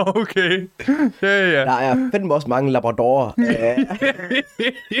 Nå, okay. Ja. Der er fandme også mange labradorer.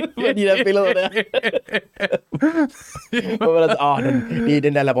 Med de der billeder der. Det er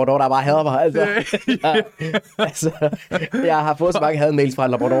den der labrador, der bare hader mig. Jeg har fået så mange hademails fra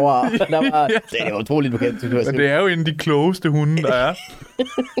labradorer. Det er utroligt bekendt. Men det er jo en af de klogeste hunde, der er.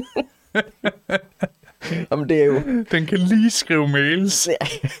 Jamen, det er jo... Den kan lige skrive mails.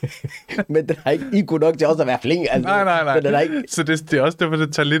 Men den har ikke IQ nok til også at være flink. Altså. Nej. Den er ikke... Så det er også derfor,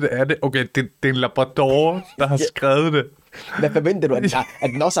 det tager lidt af det. Okay, det er en labrador, der har skrevet det. Hvad forventer du, at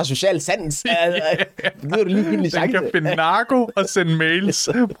den også har social sans? Du lige give en chance. Den kan finde narko og sende mails.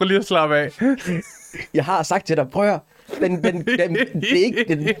 Prøv lige at slappe af. Jeg har sagt til dig, prøv at den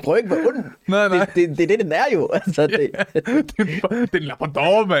prøver ikke være ond. Nej. Det er det, den er jo. Altså, det er en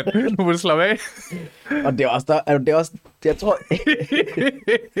labrador, mand. Du må slappe af. Og det er også, jeg tror...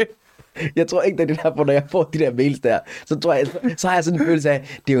 Jeg tror ikke, det er derfor, når jeg får de der mails der, så har jeg sådan en følelse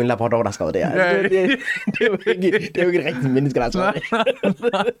af, det er jo en labrador, der har skrevet det her. Altså, det er jo ikke et rigtigt menneske, der har skrevet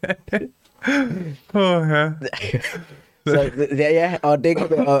det. Så ja, og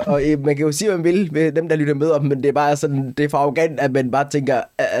man kan jo sige, hvad man vil med dem, der lytter med om, men det er bare sådan, det er for arrogant, at man bare tænker,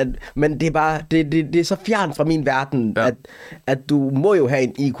 men det er bare, det er så fjernt fra min verden, at du må jo have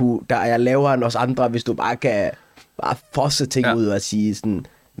en IQ, der er lavere end os andre, hvis du bare kan fosse ting ud og sige sådan,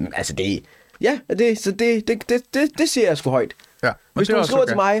 altså det siger jeg sgu højt. Ja, hvis du skriver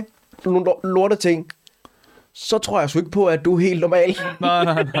til mig nogle lorte ting, så tror jeg sgu ikke på, at du er helt normal.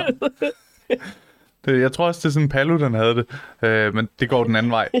 Nej. Jeg tror også, det er sådan Paludan havde det, men det går den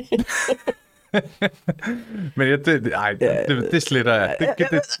anden vej. Men det sletter jeg.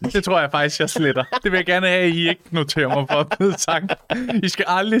 Det tror jeg faktisk, jeg sletter. Det vil jeg gerne have, at I ikke noterer mig for at blive sagt. I skal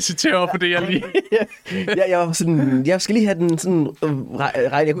aldrig citere mig for det, jeg lige... Jeg skal lige have den sådan...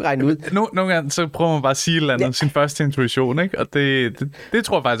 Jeg kunne regne ud. Nogle gange, så prøver man bare at sige et eller andet, sin første intuition, ikke? Og det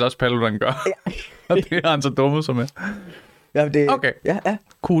tror jeg faktisk også, Paludan gør. Og det er han så dumme som jeg. Okay. Ja.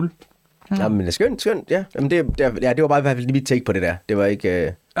 Cool. Ja, men det er skønt. Ja. Jamen, det var bare i hvert fald lige mit take på det der. Det var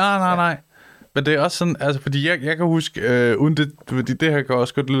ikke... Nej. Men det er også sådan, altså, fordi jeg kan huske, uden det, fordi det her kan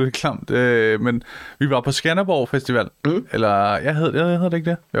også godt lyde lidt klamt, men vi var på Skanderborg Festival, eller jeg hedder det ikke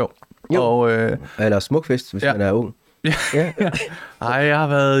det? Jo. Og, eller Smukfest, hvis man er ung. Ja. Ej, jeg har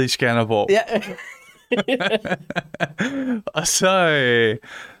været i Skanderborg. Ja. Og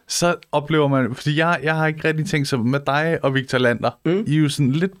så oplever man, fordi jeg har ikke rigtig tænkt så med dig og Victor Lander, I er jo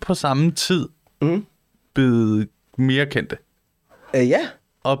sådan lidt på samme tid blevet mere kendte. Ja.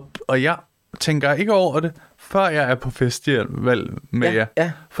 Og jeg tænker ikke over det, før jeg er på festival med jer.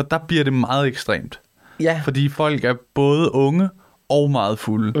 Ja. For der bliver det meget ekstremt. Ja. Fordi folk er både unge og meget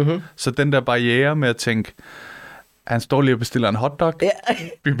fulde. Så den der barriere med at tænke, han står lige og bestiller en hotdog. Ja.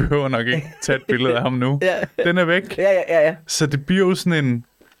 Vi behøver nok ikke tage et billede af ham nu. Ja. Den er væk. Ja. Så det bliver jo sådan en...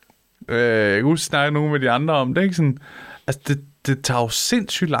 jeg kan huske snakke nogle med de andre om det, ikke? Sådan, altså det tager jo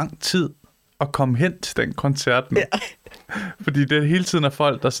sindssygt lang tid at komme hen til den koncert nu. Ja. Fordi det hele tiden er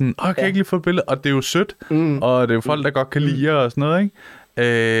folk, der sådan, kan jeg ikke lige få et billede? Og det er jo sødt, og det er jo folk, der godt kan lide jer og sådan noget,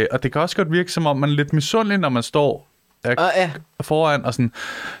 ikke? Og det kan også godt virke, som om man er lidt misundelig, når man står foran, og sådan,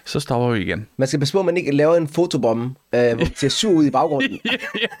 så stopper vi igen. Man skal passe på, at man ikke laver en fotobombe, hvor man ser sur ud i baggrunden.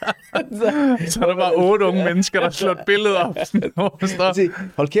 Så er der bare 8 unge mennesker, der slår et billede op.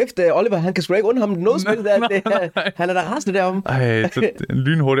 Hold kæft, Oliver, han kan sgu ikke under ham noget spil der. Han er der rasende derom. Ej, det er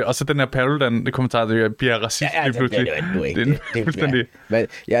lynhurtigt. Og så den her Paludan, det kommentar, det bliver racist lige pludselig. Det er fuldstændig.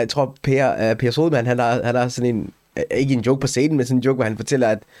 Jeg tror, Per Sodemann, han har sådan en, ikke en joke på scenen, men sådan en joke, hvor han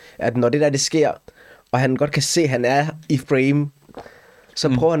fortæller, at når det der, det sker, og han godt kan se, at han er i frame, så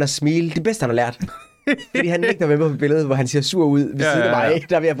prøver han at smile. Det bedste, han har lært. Fordi han nægter med på billedet, hvor han ser sur ud ved siden af mig,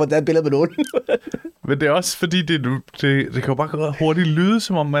 der vil jeg få taget et billede med nogen. Men det er også fordi, det kan jo bare hurtigt lyde,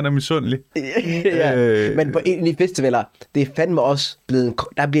 som om man er misundelig. Men i festivaler, det er fandme også blevet,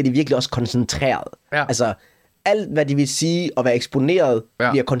 der bliver de virkelig også koncentreret. Ja. Altså, alt hvad de vil sige og være eksponeret,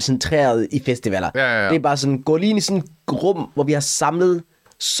 bliver koncentreret i festivaler. Ja. Det er bare sådan, gå lige ind i sådan et rum, hvor vi har samlet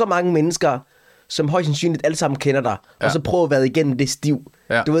så mange mennesker, som højst sandsynligt alle sammen kender dig, og så prøve at være igennem det stiv.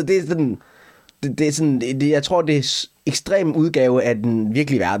 Ja. Du ved, det er sådan, jeg tror, det er ekstrem udgave af den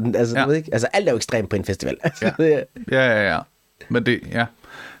virkelige verden. Altså, du ved ikke? Altså, alt er jo ekstremt på en festival. Ja. Men det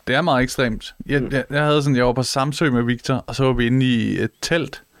er meget ekstremt. Jeg havde sådan, jeg var på Samsø med Victor, og så var vi inde i et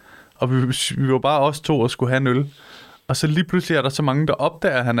telt, og vi var bare os to og skulle have en øl. Og så lige pludselig er der så mange, der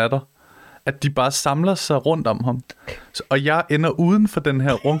opdager, at han er der, at de bare samler sig rundt om ham. Og jeg ender uden for den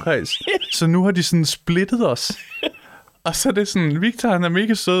her rundkreds. Så nu har de sådan splittet os. Og så er det sådan, Victor, han er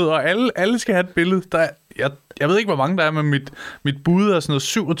mega sød, og alle skal have et billede. Jeg ved ikke, hvor mange der er, men mit bud er sådan noget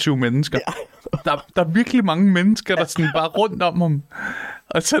 27 mennesker. Der er virkelig mange mennesker, der sådan bare rundt om ham.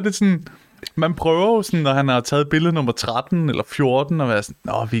 Og så er det sådan, man prøver jo sådan, når han har taget billede nummer 13 eller 14, og være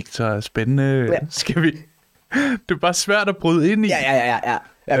sådan, Victor, spændende, skal vi... Det er bare svært at bryde ind i. Ja.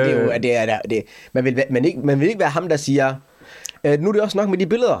 Det er det. Man vil ikke være ham, der siger, nu er det også nok med de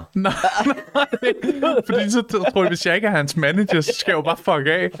billeder. Nej. Fordi så tror jeg, hvis jeg ikke er hans manager, så skal jeg jo bare fuck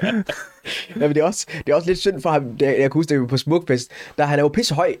af. Ja, men det er også lidt synd for ham. Jeg kan huske, det var på Smukfest, der han er jo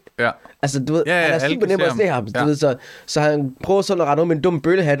pissehøj. Ja. Altså, du ved, han er super nem at se ham. Du ved, så han prøver sådan at rette med en dum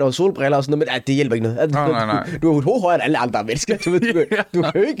bøllehat og solbriller og sådan noget, men det hjælper ikke noget. Altså, nej. Du er jo højere end alle andre mennesker. Du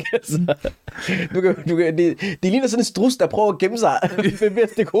kan jo ikke. Altså, de ligner sådan en strus, der prøver at gemme sig ved at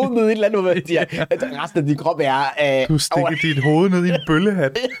stikke hovedet ned i et eller andet, hvor resten af din krop er... Du stikker dit hoved ned i en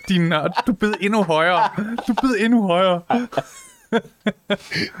bøllehat. Din nørd. Du bed endnu højere.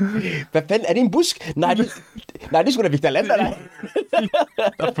 Hvad fanden? Er det en busk? Nej, det er sgu da Victor Lander, der.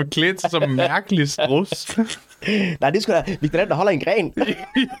 Der er forklædt sig som en mærkelig strus. Nej, det er sgu da Victor Lander, der holder en gren. Det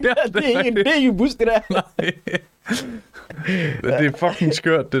er ikke en busk, det der. Nej. Det er fucking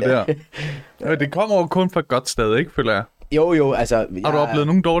skørt, det der. Men det kommer jo kun fra et godt sted, ikke, føler jeg? Jo, altså... Har du oplevet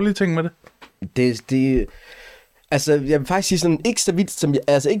nogle dårlige ting med det? Det altså, jeg vil faktisk sige sådan, ikke så vidt, som jeg...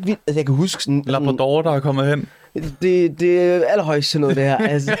 Altså, ikke vildt, altså, jeg kan huske sådan... Labrador, der er kommet hen. Det er allerhøjst sådan noget, det her.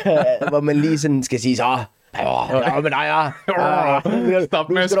 Altså, hvor man lige sådan skal sige så... men nej, stop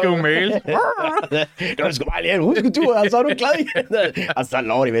med at skrive mail. Det var sgu bare lige en husketur, og så er du glad igen. Og så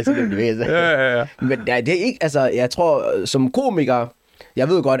lover de med, så det bliver. Ja. Men det er ikke, altså, jeg tror, som komiker, Jeg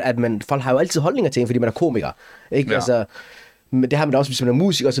ved godt, at folk har jo altid holdninger til en, fordi man er komiker. Ikke? Ja. Altså, men det har man da også, hvis man er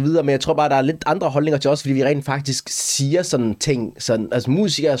musiker og så videre, men jeg tror bare, der er lidt andre holdninger til os, fordi vi rent faktisk siger sådan ting. Sådan, altså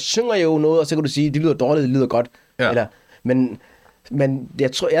musikere synger jo noget, og så kan du sige, det lyder dårligt, det lyder godt. Ja. Eller, men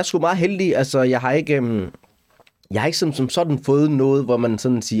jeg tror, jeg er sgu meget heldig. Altså, jeg har ikke som sådan fået noget, hvor man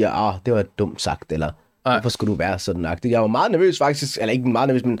sådan siger, det var dumt sagt, eller hvorfor skulle du være sådan agtig? Jeg var meget nervøs faktisk, eller ikke meget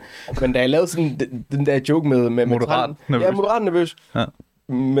nervøs, men da jeg lavede sådan den der joke med moderat nervøs. Ja, moderat nervøs. Ja.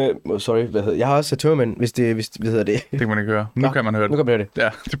 Jeg har også tørmænd, hvis det hedder det. Det kan man ikke høre. Nu kan man høre det. Nu kan man høre det. Ja,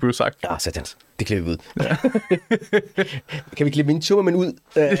 det blev sagt. Ja, satans. Det klipper vi ud. Ja. Kan vi klippe min tørmænd ud?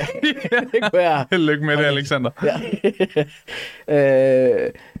 Held lykke med det, Alexander. Ja.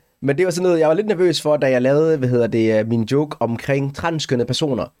 Men det var sådan noget, jeg var lidt nervøs for, da jeg lavede, min joke omkring transkønnede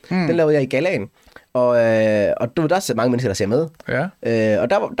personer. Den lavede jeg i Galaen. Og der er mange mennesker, der ser med. Ja. Og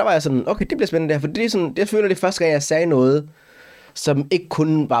der var jeg sådan, okay, det bliver spændende der, for det er sådan, jeg føler det første gang, jeg sagde noget, som ikke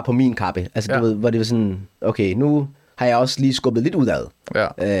kun var på min kappe. Altså, du ved, hvor det var sådan, okay, nu har jeg også lige skubbet lidt ud af.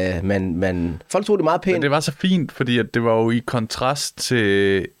 Ja. Men folk tog det meget pænt. Men det var så fint, fordi at det var jo i kontrast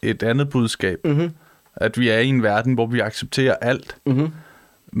til et andet budskab. Mm-hmm. At vi er i en verden, hvor vi accepterer alt. Mm-hmm.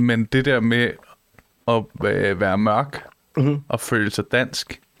 Men det der med at være mørk og føle sig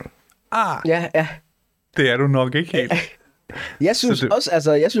dansk, ja. Det er du nok ikke helt. Jeg synes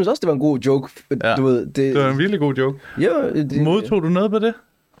også, det var en god joke. Ja, du ved, det var en virkelig god joke. Modtog du noget på det?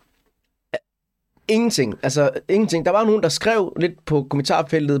 Ingenting. Altså, ingenting. Der var nogen, der skrev lidt på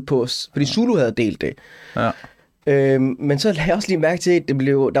kommentarfeltet, fordi Zulu havde delt det. Ja. Men så lagde jeg også lige mærke til, at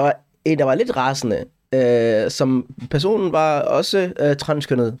der var en, der var lidt rasende. Som personen var også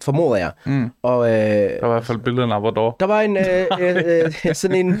transkønnet, formoder jeg. Og, der var i hvert fald billedet af en Labrador. Der var en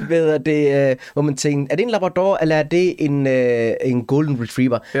sådan en, hvor man tænkte, er det en Labrador, eller er det en Golden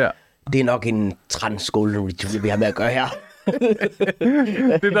Retriever? Ja. Det er nok en trans Golden Retriever, vi har med at gøre her.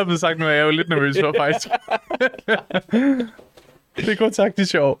 Det, der er blevet sagt nu, er jeg jo lidt nervøs for, faktisk. Det er godt sagt, det er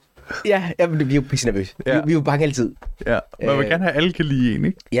sjovt. Ja, vi er jo pisse nervøse. Ja. Vi er jo bange altid. Ja, man vil gerne have alle kan lide en,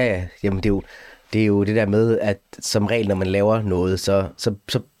 ikke? Ja, jamen det er jo det der med, at som regel, når man laver noget,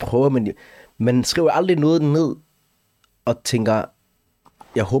 så prøver man skriver aldrig noget ned og tænker,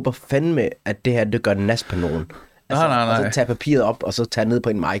 jeg håber fandme, at det her, det gør nas på nogen. Altså, nej. Og så tager papiret op, og så tager ned på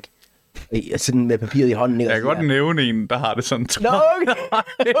en mic. Sådan med papiret i hånden. Ikke? Jeg kan godt nævne en, der har det sådan. Okay.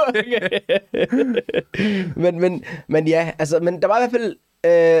 men ja, altså, men der var i hvert fald,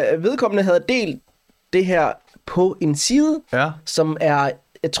 vedkommende havde delt det her på en side, som er,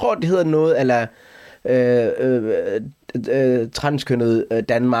 jeg tror, det hedder noget, eller transkønnet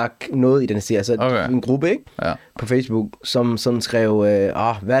Danmark, noget i den serie, altså en gruppe, ikke? Ja. På Facebook, som sådan skrev,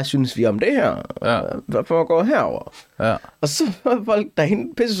 hvad synes vi om det her? Ja. Hvad foregår herover? Ja. Og så var folk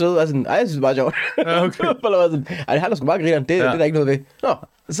derinde pisse søde, og sådan, jeg synes det var sjovt. Ja, okay. Sådan, det handler sgu bare grineren, det er der ikke noget ved. Nå,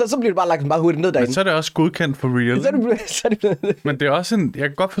 så bliver det bare lagt meget hurtigt ned derinde. Men så er det også godkendt for real. Så er det Men det er også jeg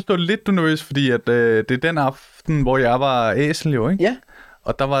kan godt forstå lidt, du nervøs, fordi at, det er den aften, hvor jeg var æsel jo, ikke? Ja.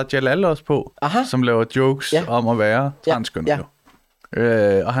 Og der var Jalal også på, som laver jokes om at være transkønnet.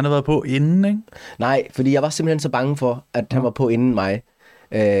 Ja. Og han har været på inden, ikke? Nej, fordi jeg var simpelthen så bange for, at han var på inden mig.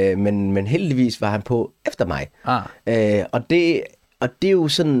 Men heldigvis var han på efter mig. Og det er jo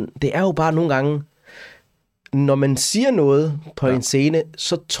sådan, det er jo bare nogle gange, når man siger noget på en scene,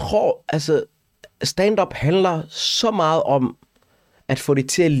 så altså stand-up handler så meget om at få det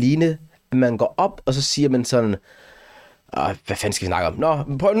til at ligne, at man går op, og så siger man sådan, hvad fanden skal vi snakke om?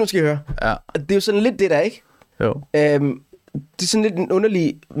 Nå, prøv nu skal I høre. Ja. Det er jo sådan lidt det der, ikke? Jo. Det er sådan lidt en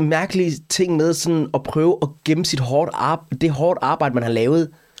underlig, mærkelig ting med sådan at prøve at gemme sit det hårdt arbejde, man har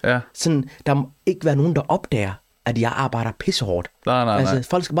lavet. Ja. Sådan, der må ikke være nogen, der opdager, at jeg arbejder pissehårdt. Nej. Altså,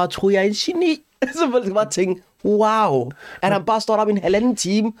 folk skal bare tro, at jeg er en geni. Så folk skal bare tænke, wow, at han bare står op i en halvanden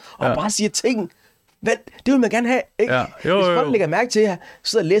time og bare siger ting. Hvad? Det vil man gerne have, ikke? Ja. Jo. Hvis folk lægger mærke til, at jeg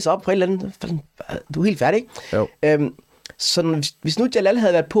sidder og læser op på et eller andet, du er helt færdig, ikke? Jo. Så hvis nu Jalal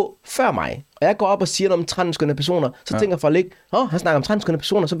havde været på før mig, og jeg går op og siger noget om transkønnede personer, så tænker folk ikke, han snakker om transkønnede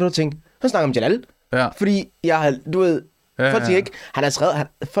personer, så vil du tænke, han snakker om Jalal. Ja. Fordi du ved, folk tænker ikke,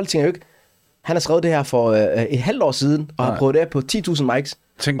 folk tænker jo ikke, han har skrevet det her for et halvt år siden, og har prøvet det på 10.000 mics.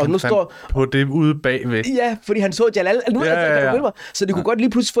 Tænk, og nu står på det ude bagved. Ja, fordi han så Jalal. Så det kunne godt lige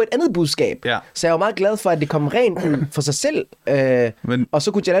pludselig få et andet budskab. Ja. Så jeg var meget glad for, at det kom rent for sig selv. Og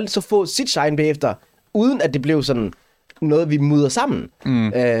så kunne Jalal så få sit shine bagefter, uden at det blev sådan noget, vi mudder sammen.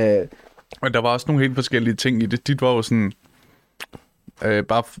 Men der var også nogle helt forskellige ting i det. Dit var jo sådan,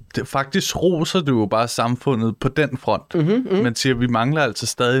 faktisk roser du jo bare samfundet på den front. Men siger, vi mangler altså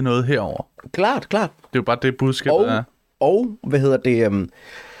stadig noget herover. Klart. Det er jo bare det budskab, der er. Og,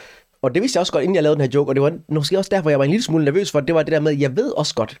 Og det vidste jeg også godt, inden jeg lavede den her joke, og det var måske også derfor, jeg var en lille smule nervøs for, det var det der med, jeg ved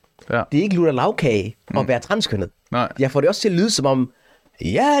også godt, det er ikke lutter lavkage at være transkønnet. Nej. Jeg får det også til at lyde som om,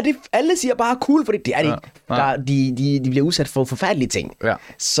 alle siger bare cool, for det er det ikke. De bliver udsat for forfærdelige ting. Ja.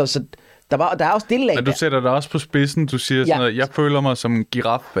 Så der er også det lag. Men du sætter dig også på spidsen, du siger sådan noget, jeg føler mig som en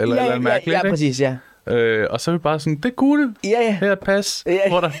giraf, eller noget mærkeligt, ja, præcis, ja. Og så er vi bare sådan, det er cool. Ja. Her er et pas,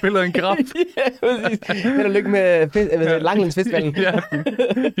 hvor der spiller en giraf. Ja, præcis. Held og lykke med Langelandsfestivalen. Ja,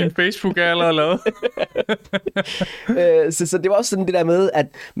 din Facebook er allerede lavet. Så det var også sådan det der med, at,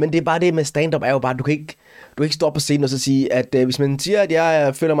 men det er bare det med stand-up, er jo bare, du kan ikke stå op på scenen og så sige, at hvis man siger, at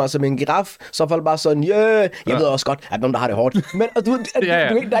jeg føler mig som en giraf, så er folk bare sådan, jeg ved også godt, at nogen, der har det hårdt. Men du der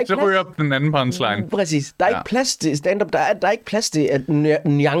er ikke så ryger den anden punchline. Præcis. Der er ikke plads til stand-up, der er ikke plads til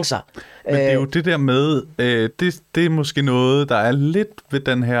nuancer. Men det er jo det der med, det er måske noget, der er lidt ved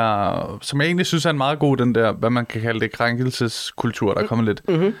den her, som jeg egentlig synes er en meget god, den der, hvad man kan kalde det, krænkelseskultur, der kommer lidt.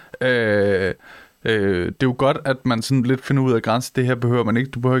 Mm-hmm. Det er jo godt, at man sådan lidt finder ud af grænsen. Det her behøver man ikke.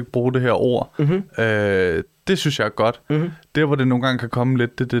 Du behøver ikke bruge det her ord. Mm-hmm. Det synes jeg er godt. Mm-hmm. Der, hvor det nogle gange kan komme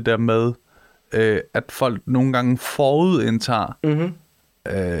lidt, det der med, at folk nogle gange forudindtager,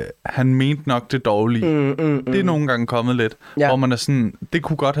 han mente nok det dårlige. Det er nogle gange kommet lidt, hvor man er sådan, det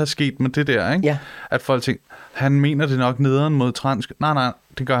kunne godt have sket med det der, ikke? At folk tænker, han mener det nok nederen mod trans. Nej,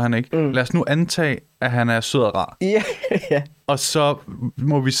 det gør han ikke. Lad os nu antage, at han er sød og rar. Og så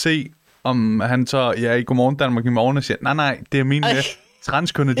må vi se, om han så i Godmorgen Danmark i morgen og siger, nej, det er min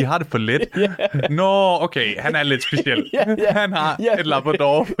transkønnet, de har det for let. Nå, okay, han er lidt speciel. Han har et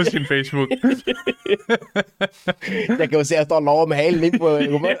labrador på sin Facebook. Jeg kan jo se, at jeg står og lover med halen lige på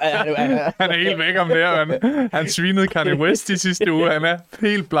Godmorgen. Han er helt væk om det her, han svinede Kanye West i sidste uge. Han er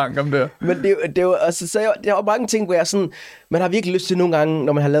helt blank om det. Men det er jo altså, så der er mange ting, hvor jeg sådan, man har virkelig lyst til nogle gange,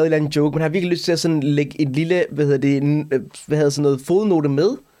 når man har lavet en eller anden joke, man har virkelig lyst til at sådan lægge et lille, sådan noget fodnote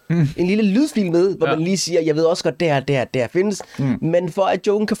med. En lille lydfil med, hvor man lige siger, jeg ved også godt, det her findes. Men for at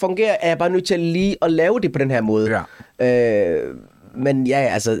joken kan fungere, er jeg bare nødt til lige at lave det på den her måde. Men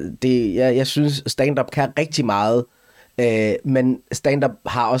altså, jeg synes, stand-up kan rigtig meget. Men stand-up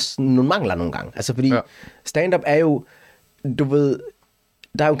har også nogle mangler nogle gange. Altså, fordi stand-up er jo, du ved,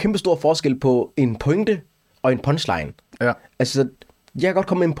 der er jo en kæmpe stor forskel på en pointe og en punchline. Altså, jeg kan godt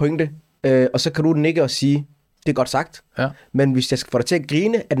komme med en pointe, og så kan du nikke og sige, det er godt sagt, men hvis jeg skal få dig til at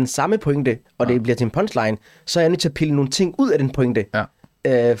grine af den samme pointe, og det bliver til en punchline, så er jeg nødt til at pille nogle ting ud af den pointe,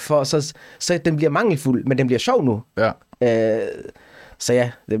 for så den bliver mangelfuld, men den bliver sjov nu.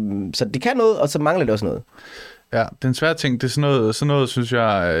 Så det kan noget, og så mangler det også noget. Ja, den svære ting, det er sådan noget synes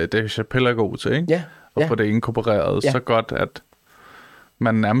jeg, det er Chappelle er god til, ikke? Og få det inkorporeret så godt, at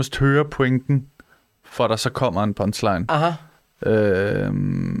man nærmest hører pointen, for der så kommer en punchline. Aha.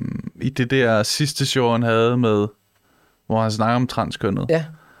 I det der sidste show, han havde med, hvor han snakker om transkønnet,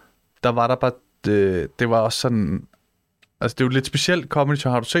 der var der bare, det var også sådan, altså det er jo lidt specielt comedy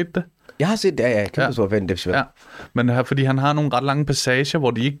show, har du set det? Jeg har set det, jeg er kæmpe stor fan, det er men fordi han har nogle ret lange passager,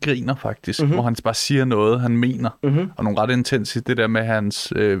 hvor de ikke griner faktisk, hvor han bare siger noget, han mener, og nogle ret intense, det der med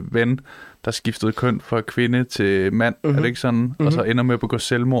hans ven, der skiftede køn fra kvinde til mand, er det ikke sådan? Og så ender med at begå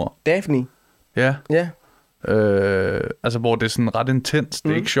selvmord. Daphne. Ja. Altså hvor det er sådan ret intens,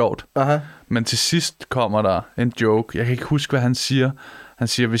 det er ikke sjovt. Men til sidst kommer der en joke. Jeg kan ikke huske, hvad han siger. Han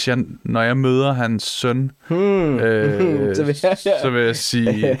siger, når jeg møder hans søn, så vil jeg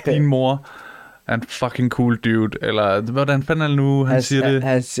sige, din mor er en fucking cool dude. Eller hvordan fanden er det nu, han siger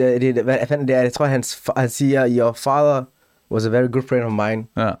det? Hvad fanden det er? Jeg tror, han siger, your father was a very good friend of mine.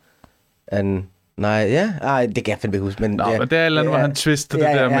 And, det kan jeg fandme ikke huske. Men, men det er et eller andet, hvor han twister det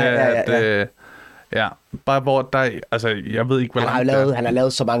der med, at... bare hvor der... Altså, jeg ved ikke, hvor langt han har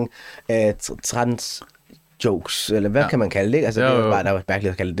lavet så mange trans jokes, eller hvad kan man kalde det? Altså, det er bare, der er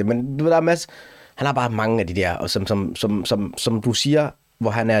mærkeligt at kalde det. Men du ved, der er masser... Han har bare mange af de der, og som du siger,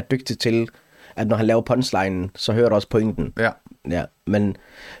 hvor han er dygtig til, at når han laver punchlinen, så hører du også pointen. Men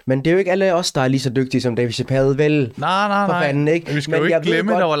det er jo ikke alle os, der er lige så dygtige som David Chappelle, vel? Nej. For fanden, ikke? Vi skal jo ikke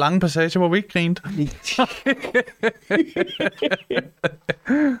glemme, der var lange passager, hvor vi ikke grinte.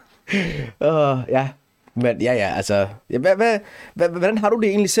 Men altså... Hvordan har du det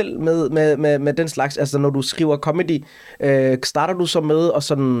egentlig selv med den slags? Altså, når du skriver comedy, starter du så med og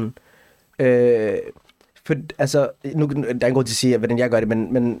sådan... for, altså, nu der er en grund til at sige, hvordan jeg gør det,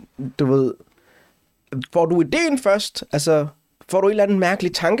 men du ved... Får du ideen først? Altså, får du en eller anden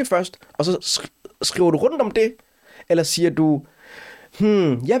mærkelig tanke først, og så skriver du rundt om det? Eller siger du,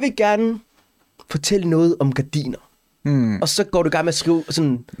 jeg vil gerne fortælle noget om gardiner. Og så går du i gang med at skrive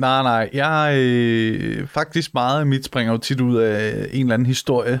sådan... Nej. Jeg faktisk meget af mit springer jo tit ud af en eller anden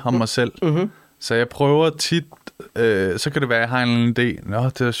historie om mig selv. Så jeg prøver tit så kan det være, at jeg har en eller anden idé. Nå,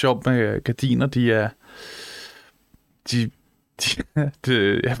 det er sjovt med gardiner,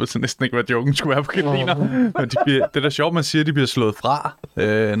 jeg ved så næsten ikke, hvad joken skulle være på gardiner. Men det er da sjovt, man siger, at de bliver slået fra,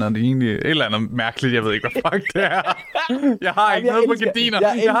 når det egentlig et eller andet mærkeligt. Jeg ved ikke, hvad fuck det er. Jeg har ikke noget på gardiner.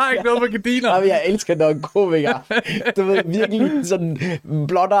 Jeg har ikke noget på gardiner. Jeg elsker, når en komiker, du ved, virkelig sådan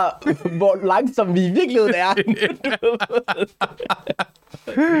blotter, hvor langsomt vi i virkeligheden er.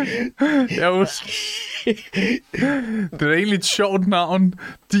 Det er egentlig et sjovt navn.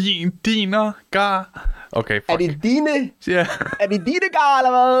 Diner, gar. Okay, fuck. Er det dine? Ja. Er det dine gar,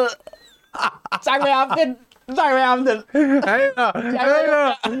 eller hvad? Tak med aften. Hej da.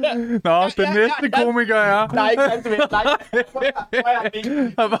 Nå, den næste komiker er... Nej, ikke plads til mere. Nej.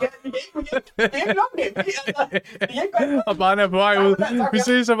 Og Barne er på vej ud. Vi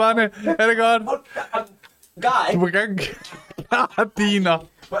ses så, Barne. Er det godt? Gar, Du ikke? må gerne... Gardiner.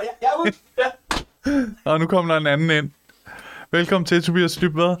 Jeg er ude. Og nu kommer der en anden ind. Velkommen til, Tobias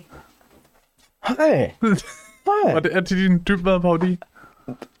Dybvad. Hej. Og det er til din Dybvad-parodi.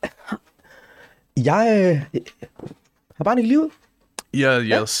 Jeg har barn i livet.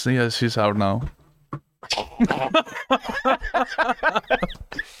 Yes, he's out now.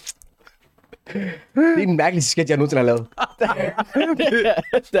 Det er en mærkelig sketch, jeg nogensinde har lavet.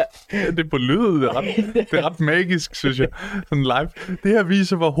 Det er på lyd. Det er ret magisk, synes jeg. Sådan live. Det her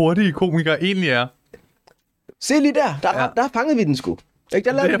viser, hvor hurtige komikere egentlig er. Se lige der. Der fangede vi den sgu. Ikke?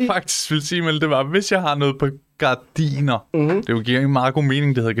 Der Det jeg faktisk vil sige, det var, hvis jeg har noget på gardiner. Det jo giver en meget god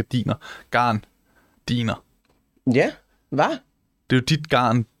mening, det hedder gardiner. Garn. Diner. Ja, hvad? Det er jo dit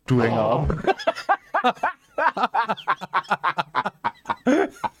garn, du hænger op.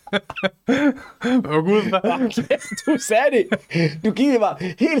 Du sagde det. Du kiggede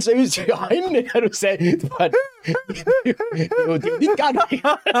mig helt seriøst i øjnene, da du sagde, det var dit garn.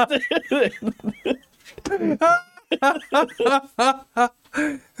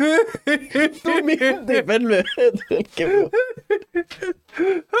 Du mente det, fandme.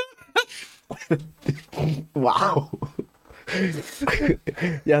 Wow.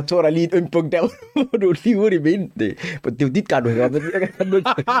 Jeg tog dig lige et ømpunkt der, hvor du lige hurtigt mente det. Det er jo dit garn, du hænger op. Jeg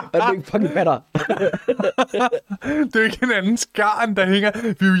kan ikke fucking fatte. Det er jo ikke en anden garn, der hænger.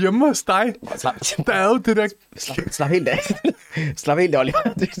 Vi er jo hjemme hos dig. Der er jo det der... Slap helt af. Slap helt af,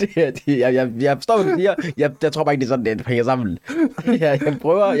 Oliver. Jeg forstår, hvad du siger. Jeg tror bare ikke, det er sådan, det hænger sammen. Jeg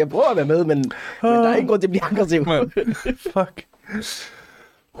prøver at være med, men der er ingen grund til at blive aggressiv. Fuck.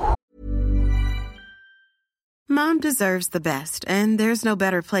 Mom deserves the best, and there's no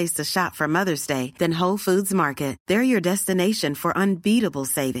better place to shop for Mother's Day than Whole Foods Market. They're your destination for unbeatable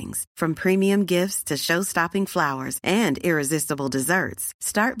savings, from premium gifts to show-stopping flowers and irresistible desserts.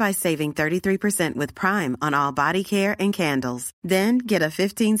 Start by saving 33% with Prime on all body care and candles. Then get a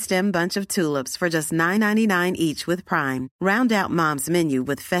 15-stem bunch of tulips for just $9.99 each with Prime. Round out Mom's menu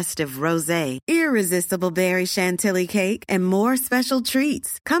with festive rosé, irresistible berry chantilly cake, and more special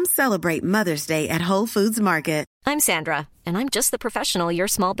treats. Come celebrate Mother's Day at Whole Foods Market. I'm Sandra, and I'm just the professional your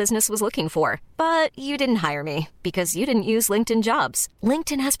small business was looking for. But you didn't hire me because you didn't use LinkedIn Jobs.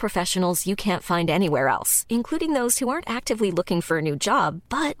 LinkedIn has professionals you can't find anywhere else, including those who aren't actively looking for a new job,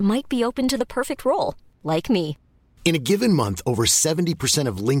 but might be open to the perfect role, like me. In a given month, over 70%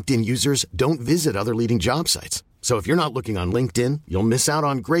 of LinkedIn users don't visit other leading job sites. So if you're not looking on LinkedIn, you'll miss out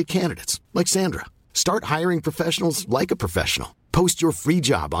on great candidates like Sandra. Start hiring professionals like a professional. Post your free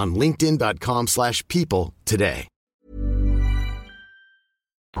job on linkedin.com/people today.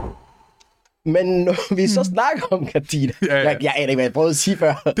 Men når vi så snakker om gardiner, jeg aner ikke, hvad jeg prøvede at sige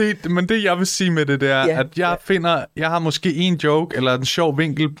før. Men det, jeg vil sige med det, er, at jeg har måske en joke eller en sjov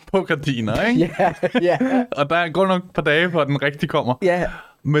vinkel på gardiner, ikke? Ja. Og der går nok et par dage, hvor den rigtig kommer. Ja.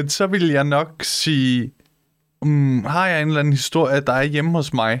 Men så vil jeg nok sige, har jeg en eller anden historie, der er hjemme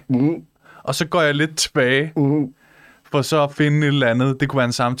hos mig? Og så går jeg lidt tilbage, for så at finde et eller andet. Det kunne være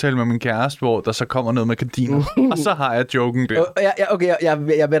en samtale med min kæreste, hvor der så kommer noget med gardiner. Og så har jeg joken der. Okay, jeg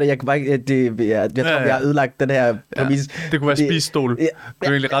ved det, jeg kan bare ikke... Jeg tror, jeg har ødelagt den her præmis. Det kunne være spisestol. Det er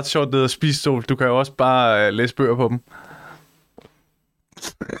egentlig ret sjovt, det hedder spisestol. Du kan jo også bare læse bøger på dem.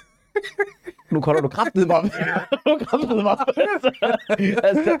 Nu kolder du kraftedeme mig op.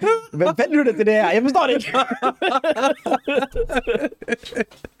 Altså, hvem fanden lytter til det her? Jeg forstår det ikke.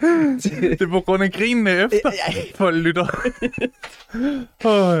 Det er på grund af grinene efter, folk lytter.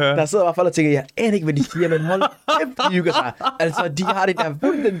 Der sidder bare folk og tænker, jeg aner ikke, hvad de siger, men hold kæft, de hygger sig. Altså, de har det der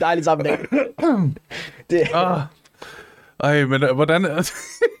fuldstændig dejligt sammen dag. Ej, men hvordan...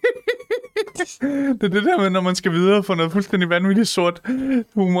 Det er det der med, når man skal videre for noget fuldstændig vanvittigt sort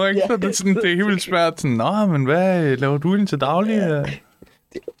humor, ikke? Så det er, sådan, det er helt vildt svært. Sådan, nå, men hvad laver du egentlig til daglig?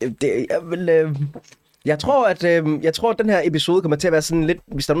 Jeg tror, at den her episode kommer til at være sådan lidt,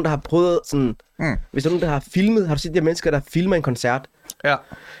 hvis der er nogen, der har prøvet sådan, hvis der er nogen, der har filmet, har du set de her mennesker, der filmer en koncert, Ja.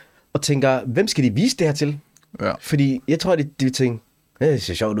 og tænker, hvem skal de vise det her til? Ja. Fordi jeg tror, de vil tænke, det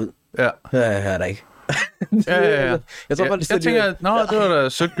ser sjovt ud. Ja. Her er der ikke. Ja. Jeg tror, folk, jeg tænker, det var da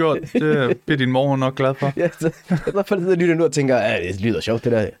sødt gjort. Det bliver din mor nok glad for. jeg tror, folk sidder og lytter nu og tænker, det lyder sjovt,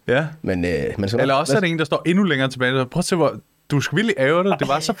 det der. Ja. Men Eller også er det en, der står endnu længere tilbage. Prøv at se, hvor du skal virkelig ære dig. Det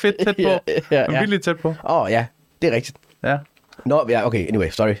var så fedt tæt på. Ja. Virkelig tæt på. Ja, det er rigtigt. Ja. Nå, ja, okay, anyway,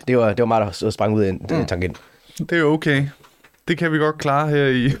 sorry. Det var mig, der sprang ud af en tangent. Det er okay. Det kan vi godt klare her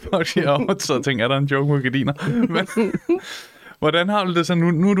i podcast. Så tænker jeg, er der en joke med gardiner. Men hvordan har du det så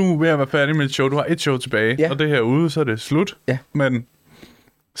nu? Nu er du ved at være færdig med et show. Du har et show tilbage, og det her ude, så er det slut. Ja. Men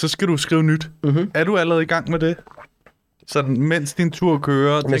så skal du skrive nyt. Er du allerede i gang med det? Så mens din tur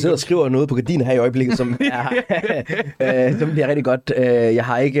kører... Jeg sidder og skriver noget på gardiner her i øjeblikket, som som bliver rigtig godt. Jeg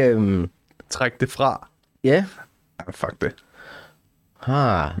har ikke... Træk det fra. Ja. Fuck det.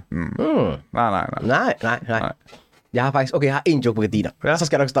 Nej. Jeg har faktisk... Okay, jeg har en joke på gardiner. Ja. Så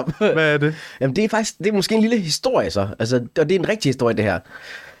skal jeg nok stoppe. Hvad er det? Jamen, det er måske en lille historie, så. Altså, og det er en rigtig historie, det her.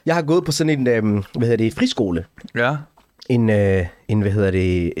 Jeg har gået på sådan en, friskole. Ja. En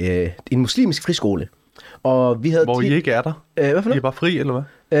muslimsk friskole. Og vi havde... Hvor I ikke er der? Hvad for noget? I er bare fri, eller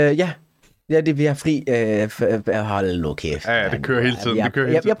hvad? Ja. Ja, det vi har fri. Hold nu kæft. Ja, det kører hele tiden.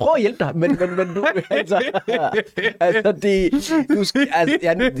 Jeg prøver at hjælpe dig, men du... altså, du skal...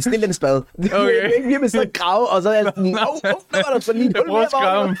 Altså, stille den spade. Okay. Ikke lige med sådan at grave, og så er jeg sådan... der var der så lige... Jeg prøver at skrive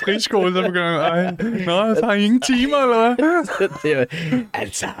om friskole, så begynder jeg... Nå, så har I ingen timer, eller hvad?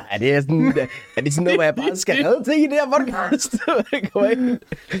 Altså, er det sådan noget, hvor jeg bare skal redde ting i det her podcast?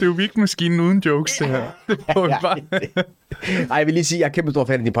 Det er jo virkemaskinen uden jokes, det her. Det får vi bare... Ej, jeg vil lige sige, at jeg er kæmpe stor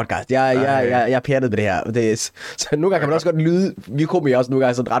fan af din podcast. Jeg er pjattet med det her. Så nogle gange kan man også godt lyde... Vi kommer også nogle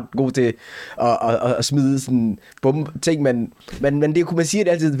gange sådan ret gode til at smide sådan ting, men det kunne man sige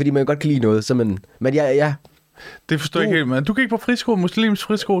det altid, fordi man godt kan lide noget. Så men ja. Det forstår jeg ikke helt, men du gik på friskole, muslimsk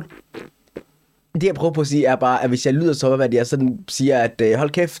friskole? Det jeg prøver på at sige er bare, at hvis jeg lyder så, at jeg sådan siger, at hold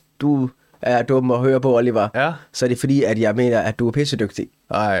kæft, du er dum at høre på, Oliver, ja. Så er det fordi, at jeg mener, at du er pissedygtig.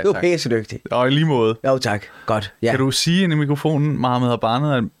 Ej, du er pissedygtig. Og i lige måde. Jo, tak. Godt. Ja. Kan du sige ind i mikrofonen, Mohammed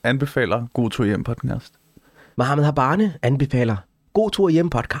Habane anbefaler God Tur Hjem podcast? Mohammed Habane anbefaler God Tur Hjem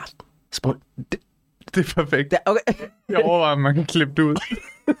podcast. Det er perfekt. Okay. Jeg overvejer, om man kan klippe det ud.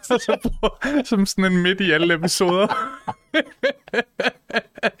 Som sådan en midt i alle episoder.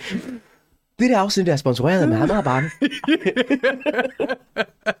 Det der afsnit er sponsoreret med Mohammed Habane.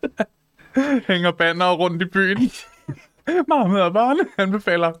 Hænger banner rundt i byen. Mohammed Habane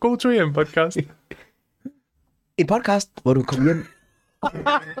anbefaler God Tur Hjem podcast. En podcast, hvor du kommer hjem.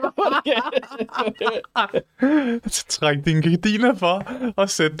 Så træk dine gardiner for og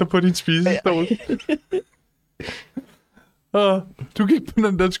sæt dig på din spisestol. Du gik på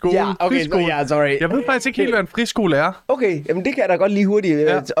den der skole. Ja, okay, sorry. Jeg ved faktisk ikke helt, hvad en friskole er. Okay, jamen det kan jeg da godt lige hurtigt.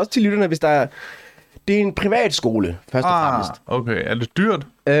 Ja. Også til lytterne, hvis der er... Det er en privatskole, først og fremmest. Okay, er det dyrt?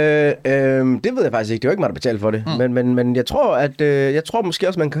 Det ved jeg faktisk ikke. Det er jo ikke mig, der betaler for det. Men jeg tror, jeg tror måske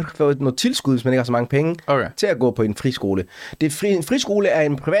også, man kan få noget tilskud, hvis man ikke har så mange penge til at gå på en friskole. En friskole er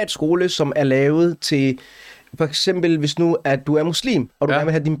en privatskole, som er lavet til... For eksempel, hvis nu at du er muslim, og du gerne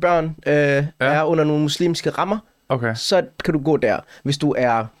vil have dine børn er under nogle muslimske rammer, så kan du gå der. Hvis du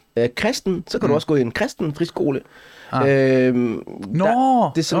er kristen, så kan du også gå i en kristen friskole. Det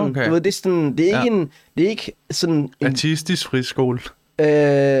er sådan, du ved, det er sådan, det er ikke sådan en ateistisk friskole.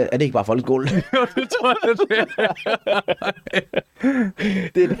 Er det ikke bare folkeskole? Jo, det tror jeg,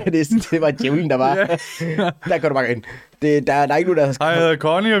 det var djævlen, der var. Der kan du bare ind. Der er ikke nogen, der Hej, jeg hedder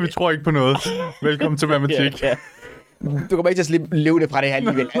Connie, og vi tror ikke på noget. Velkommen til matematik. Ja. Du kommer ikke til at slippe levende fra det her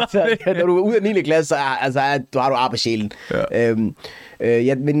alligevel. Altså, når du er ude af 9. klasse, så har du ar på sjælen.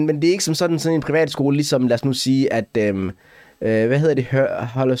 Ja. Men det er ikke som sådan en privat skole, ligesom lad os nu sige, at... hvad hedder det?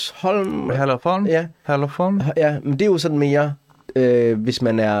 Herlufsholm? Ja. Herlufsholm? Ja, men det er jo sådan mere... hvis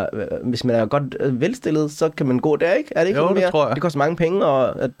man er godt velstillet, så kan man gå der, ikke? Er det ikke jo, sådan det mere? tror jeg. Det koster mange penge,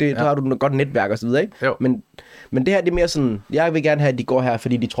 og så har du et godt netværk og så videre, ikke? Jo. Men det her, det er mere sådan, jeg vil gerne have, at de går her,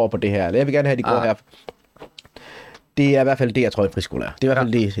 fordi de tror på det her. Eller jeg vil gerne have, at de går her. Det er i hvert fald det, jeg tror, en friskole er. Det er i hvert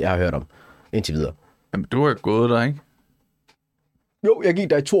fald det, jeg har hørt om indtil videre. Jamen, du har gået der, ikke? Jo, jeg gik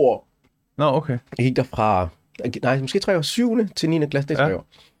der i 2 år. Nå, okay. Jeg gik der fra, måske 3 år, 7. til 9. klasse, det er 3 år.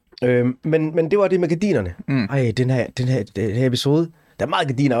 Men det var det med gardinerne. Ej, den her episode, der er meget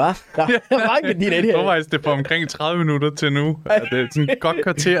gardiner, hva'? Der er meget gardiner i det her. Det var faktisk det for omkring 30 minutter til nu. Det er sådan et godt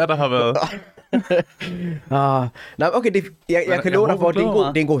kvarter, der har været. Nej, okay, jeg kan love dig for, at det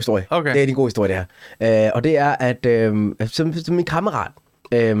er en god historie. Okay. Det er en god historie, det her. Og det er, at som min kammerat,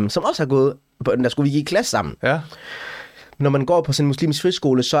 som også har gået der skulle vi gik i klasse sammen. Ja. Når man går på sådan en muslimsk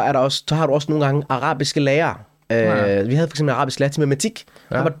friskole, så har du også nogle gange arabiske lærere. Vi havde for eksempel arabisk lærer til matematik.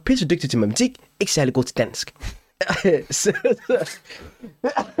 Ja. Han var pisse dygtig til matematik, ikke særlig god til dansk.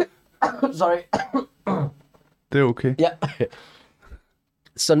 Sorry. Det er okay. Ja.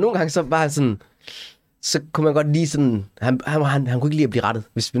 Så nogle gange så var han sådan, så kunne man godt lige sådan, han kunne ikke lide at blive rettet,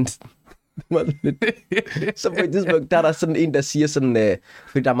 hvis man... Så på et tidspunkt, der er der sådan en, der siger sådan,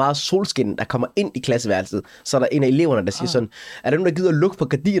 fordi der er meget solskin, der kommer ind i klasseværelset, så er der en af eleverne, der siger sådan, er der nogen, der gider at lukke for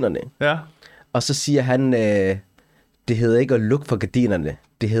gardinerne? Ja. Og så siger han, det hedder ikke at lukke for gardinerne,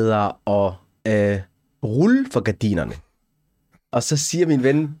 det hedder at rulle for gardinerne. Og så siger min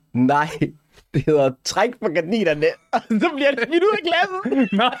ven, nej, det hedder at trække for gardinerne, og så bliver det smidt ud af klassen.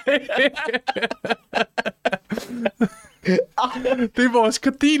 Nej. Det er vores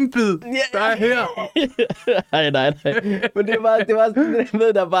gardinbid, der er her. Nej. Men det var sådan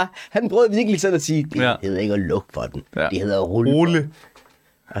med, der var... Han prøvede virkelig sådan at sige, det hedder ikke at lukke for den. Ja. Det hedder at rulle.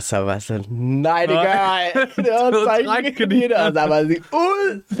 Og så var sådan, nej, det gør jeg. Det var trække gardiner. Og så var sådan,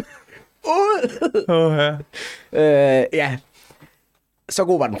 ud! Ja. Så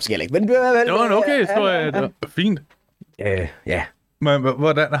god var den måske ikke. Men det var en okay historie. Det var fint. Ja. Men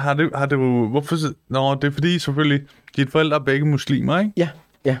hvordan har du... Hvorfor... Nå, det er fordi selvfølgelig... Dine forældre er begge muslimer, ikke?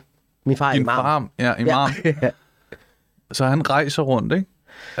 Ja. Min far er imam. Far, ja, imam. Ja. Så han rejser rundt, ikke?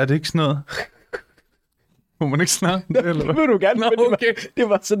 Er det ikke sådan noget? Må man ikke snakke det, eller hvad? Det vil du gerne. Nå, okay. Det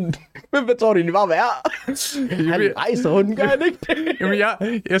var sådan... Hvad tror du egentlig var værd? Han rejser rundt, gør han ikke det? Jamen,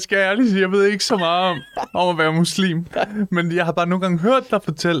 jeg skal ærligt sige, jeg ved ikke så meget om at være muslim. Men jeg har bare nogle gange hørt dig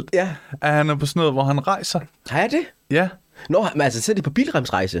fortalt, at han er på sådan noget, hvor han rejser. Har jeg det? Ja. Nå, men altså, så er det på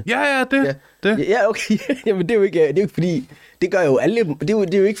bilremsrejse. Ja, det. Ja, okay. Jamen, det er jo ikke fordi... Det gør jo alle...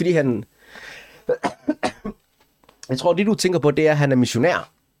 Det er jo ikke, fordi han... Jeg tror, det du tænker på, det er, at han er missionær.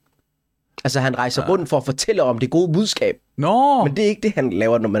 Altså, han rejser rundt for at fortælle om det gode budskab. Nå. Men det er ikke det, han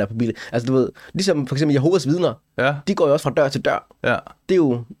laver, når man er på bil. Altså, du ved... Ligesom for eksempel Jehovas vidner. Ja. De går jo også fra dør til dør. Ja. Det er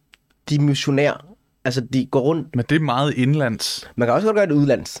jo... De missionærer. Altså, de går rundt... Men det er meget indlands. Man kan også godt gøre det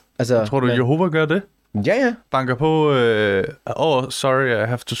udlands. Altså, tror du, Jehova gør det? Ja. Banker på, sorry, I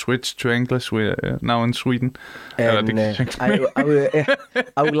have to switch to English now in Sweden. And, I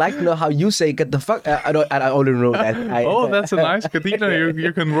would like to know how you say get the fuck... I only know that. That's a nice gardiner.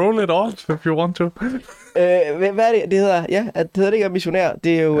 You can roll it off if you want to. Hvad er det? Det hedder, det hedder ikke missionær.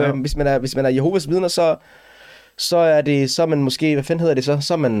 Det er jo, hvis man er Jehovas vidner, så er man måske... Hvad fanden hedder det så?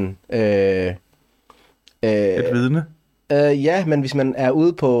 Så er man... et vidne? Ja, men hvis man er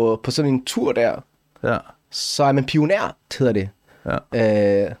ude på sådan en tur der, så er man pioner, hedder det. Ja.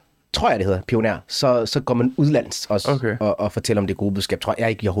 Tror jeg, det hedder pioner. Så går man udlands også og fortæller om det gode budskab. Tror jeg er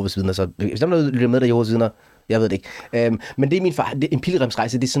ikke Jehovas vidner, så hvis der er noget, der lytter med, der er Jehovas vidner, jeg ved det ikke. Men det er min far. En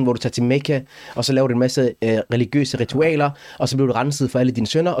pilgrimsrejse, det er sådan, hvor du tager til Mekka, og så laver du en masse religiøse ritualer, og så bliver du renset for alle dine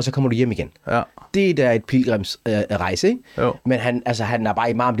synder, og så kommer du hjem igen. Ja. Det er et pilgrimsrejse, ikke? Jo. Men han er bare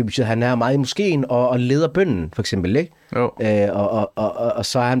imam, det betyder, han er meget i moskeen og leder bønnen, for eksempel, ikke? Jo. Og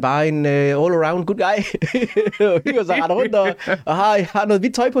så er han bare en all-around good guy. Og så render rundt og har noget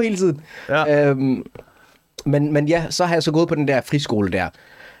hvidt tøj på hele tiden. Ja. Men ja, så har jeg så gået på den der friskole der.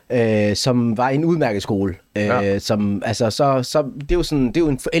 Som var en udmærket skole. Som, altså, så det er jo sådan, det er jo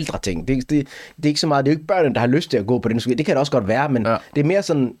en forældreting. Det er ikke så meget, det er jo ikke børnene, der har lyst til at gå på den skole. Det kan det også godt være, men det er mere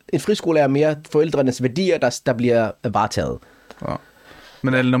sådan, en friskole er mere forældrenes værdier, der bliver varetaget. Ja.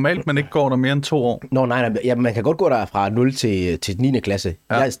 Men er det normalt, man ikke går der mere end 2 år? Nå, nej, ja, man kan godt gå der fra 0 til 9. klasse.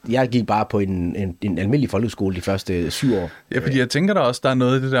 Ja. Jeg gik bare på en almindelig folkeskole de første 7 år. Ja, fordi jeg tænker der også, der er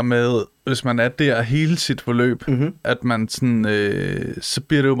noget i det der med, hvis man er der hele sit forløb, at man sådan, så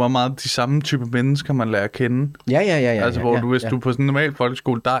bliver det jo bare meget de samme typer mennesker, man lærer at kende. Ja. Altså, hvor hvis du er på sådan en normal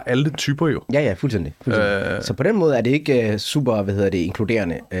folkeskole, der er alle typer jo. Ja, fuldstændig. Så på den måde er det ikke super,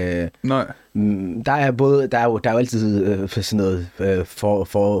 inkluderende. Nej. Der er jo altid sådan noget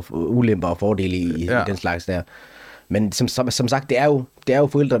for ulemper og fordele i den slags der. Men som sagt, det er jo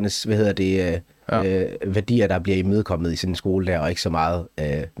forældrenes, værdier, der bliver imødekommet i sådan en skole der, og ikke så meget,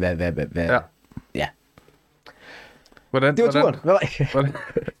 Ja.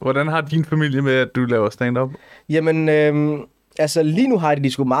 Hvordan har din familie med, at du laver stand-up? Jamen, altså lige nu har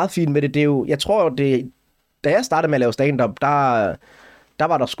de sgu meget fint med det. Det er jo, jeg tror, da jeg startede med at lave stand-up, der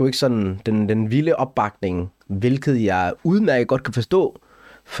var der sgu ikke sådan den vilde opbakning, hvilket jeg udmærket godt kan forstå,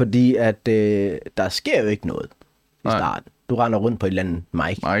 fordi at der sker jo ikke noget i starten. Du render rundt på et eller andet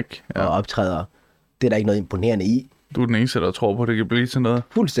mic og optræder. Det er der ikke noget imponerende i. Du er den eneste, der tror på, at det kan blive til noget.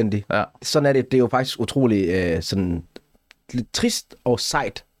 Fuldstændig. Ja. Sådan er det. Det er jo faktisk utrolig sådan lidt trist og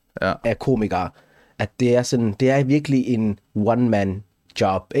sejt af komikere, at det er virkelig en one-man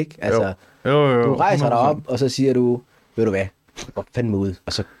job, ikke? Altså, Jo. Du rejser 100%. dig op, og så siger du, ved du hvad, jeg går fandme ud,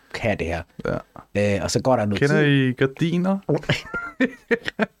 og så kan jeg det her. Ja. Og så går der noget Kender tid. I gardiner?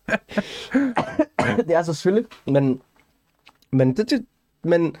 Det er så selvfølgelig, men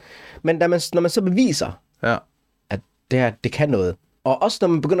når man så beviser, Ja. at det kan noget, og også når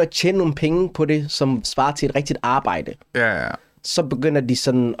man begynder at tjene nogle penge på det, som svarer til et rigtigt arbejde, Ja. så begynder de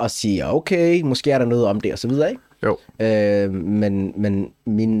sådan at sige, okay, måske er der noget om det, og så videre, ikke? Jo. Men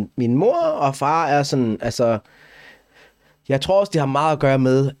min mor og far er sådan, altså, jeg tror også, det har meget at gøre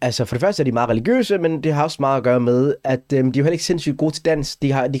med, altså for det første er de meget religiøse, men det har også meget at gøre med, at de er jo heller ikke sindssygt gode til dans. De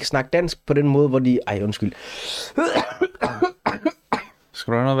kan snakke dansk på den måde, hvor de, undskyld.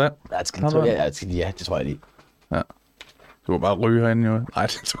 Skal du have noget vand? Ja, det tror jeg lige. Ja. Du må bare ryge herinde, jo. Nej,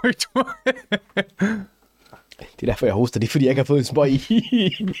 det tror jeg ikke, du. Det er derfor, jeg hoster. Det er, fordi jeg ikke har fået en smøg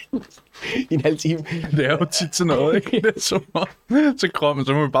i en halv time. Det er jo tit sådan noget, ikke? Det er så krummen,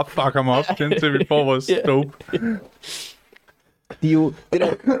 så må vi bare fuck ham op, indtil vi får vores dope. De er jo... Det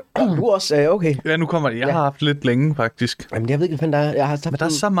der, du også okay. Ja, nu kommer det. Jeg har haft lidt længe, faktisk. Jamen, jeg ved ikke, hvad fanden der er. Jeg har Men der er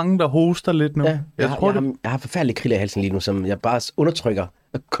så mange, der hoster lidt nu. Ja, jeg har forfærdelig kriller i halsen lige nu, som jeg bare undertrykker.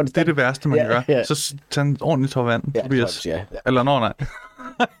 Konstant. Det er det værste, man gør. Ja. Så tag en ordentlig tår vand, Ja, Tobias. ja. Eller nej.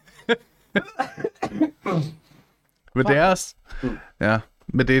 Men det er også... Ja,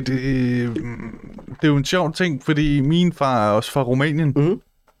 men det er jo en sjov ting, fordi min far er også fra Rumænien. Mm-hmm.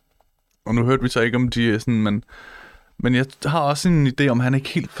 Og nu hørte vi så ikke, om de er sådan, men jeg har også en idé om, han ikke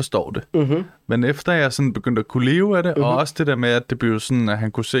helt forstår det. Mm-hmm. Men efter jeg sådan begyndte at kunne leve af det, og også det der med, at det blev sådan, at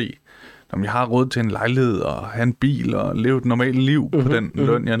han kunne se, om jeg har råd til en lejlighed, og have en bil, og leve et normalt liv på den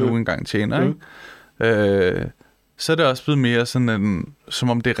løn, jeg nu engang tjener, ikke? Så er det også blevet mere sådan, som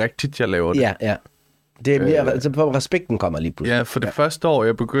om det er rigtigt, jeg laver det. Ja. Det er mere, altså, hvor respekten kommer lige pludselig. Ja, for det første år,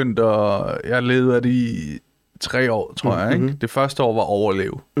 jeg begyndte jeg levede af det i 3 år, tror jeg, ikke? Det første år var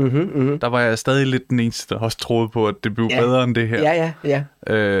overleve. Der var jeg stadig lidt den eneste, der også troede på, at det blev bedre end det her. Ja.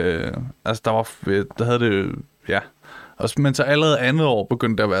 Altså, der havde det, ja. Men så allerede andet år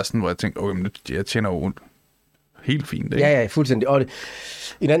begyndte det at være sådan, hvor jeg tænkte, okay, men jeg tjener jo helt fint, ikke? Ja, fuldstændig. Og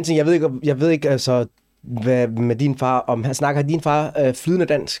en anden ting, jeg ved ikke altså, hvad med din far, om han snakker din far flydende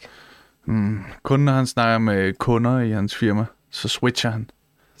dansk? Kun når han snakker med kunder i hans firma, så switcher han.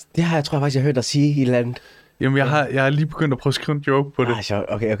 Det har jeg faktisk, jeg har hørt dig sige i et eller andet. Jamen, jeg har lige begyndt at prøve at skrive en joke på det.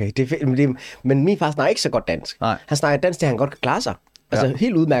 Okay. Det er fedt, men min far snakker ikke så godt dansk. Nej. Han snakker dansk, til han godt kan klare sig. Altså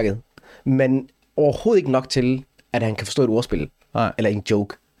helt udmærket. Men overhovedet ikke nok til, at han kan forstå et ordspil. Nej. Eller en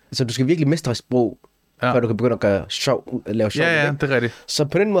joke. Så du skal virkelig mestre et sprog, før du kan begynde at lave sjov. Ja, det er rigtigt. Så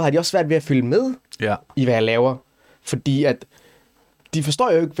på den måde har de også svært ved at følge med i, hvad jeg laver. Fordi at de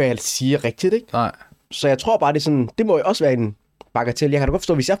forstår jo ikke, hvad jeg siger rigtigt, ikke? Nej. Så jeg tror bare, det er sådan, det må jo også være en bagatel. Jeg kan da godt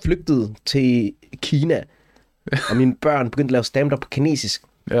forstå, hvis jeg flygtede til Kina, og mine børn begyndte at lave stand-up på kinesisk,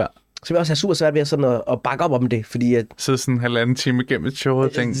 Ja. så vil jeg også have super svært ved sådan at bakke op om det, fordi at... Så sådan 1,5 time igennem et show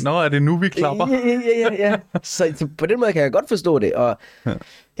og tænkte, nå, er det nu, vi klapper? Ja. Så på den måde kan jeg godt forstå det, og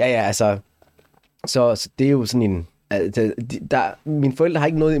altså... Så det er jo sådan en... Mine forældre har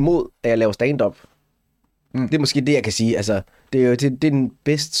ikke noget imod, at jeg laver stand-up. Det er måske det, jeg kan sige. Altså, det er jo det er den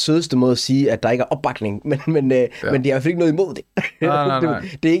bedst sødeste måde at sige, at der ikke er opbakning, men de har i hvert fald ikke noget imod det. Nej.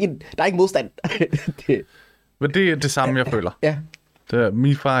 Det er ikke, der er ikke modstand. Men det er det samme, jeg føler. Ja.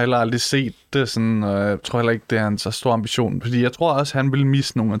 Min far har heller aldrig set det sådan, og jeg tror heller ikke, det er en så stor ambition. Fordi jeg tror også, han vil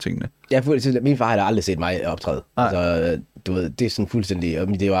misse nogle af tingene. Min far har aldrig set mig optræde. Altså, du ved, det er sådan fuldstændig...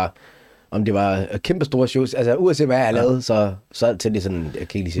 Om det var kæmpe store shows, altså uanset hvad jeg har lavet, så altid det sådan, jeg kan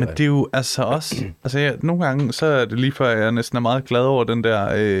ikke lige sige. Men det er jo altså også, nogle gange, så er det lige før, jeg næsten er meget glad over den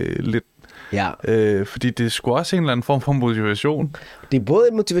der lidt, fordi det er sgu også en eller anden form for motivation. Det er både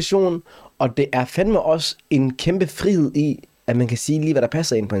en motivation, og det er fandme også en kæmpe frihed i, at man kan sige lige, hvad der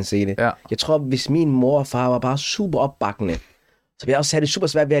passer ind på en scene. Ja. Jeg tror, hvis min mor og far var bare super opbakkende, så ville jeg også have det super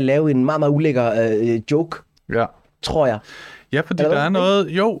svært ved at lave en meget, meget ulækker joke, tror jeg. Ja, fordi der er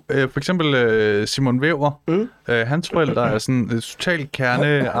noget... for eksempel Simon Væver. Hans forældre er sådan totalt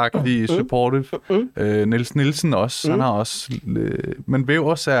kerneagtige, supportive. Niels Nielsen også. Han har også... men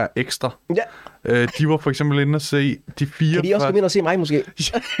Vævers er ekstra. Ja. De var for eksempel inde og se de 4... Kan de også komme ind og se mig, måske?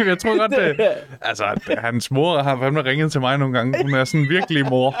 Jeg tror godt, altså, hans mor har fandme ringet til mig nogle gange. Hun er sådan virkelig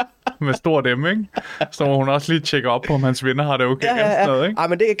mor med stor dem, ikke? Så må hun også lige tjekke op på, om hans venner har det okay. Sådan noget, ikke?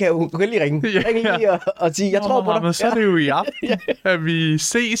 Men det kan hun lige ringe. Ringe lige og sige, jeg tror på dig. Men så er det jo i aften, at vi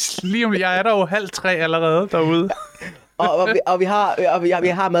ses lige om... Jeg er der jo 2:30 allerede derude. og vi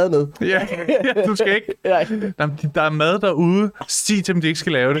har mad med. Ja, du skal ikke. Der er mad derude. Sig til dem, de ikke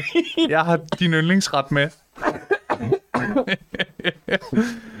skal lave det. Jeg har din yndlingsret med.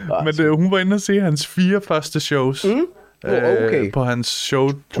 Men hun var inde og se hans 4 første shows. Okay. På hans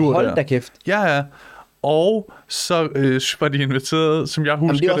showtur. Hold da kæft. Ja. Og så var de inviteret, som jeg husker.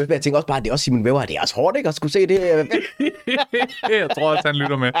 Jamen, det er også, jeg tænker også bare, det er også Simon Væver. Det er også hårdt, ikke? At skulle se det. Jeg tror også, han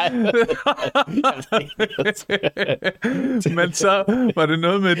lytter med. Men så var det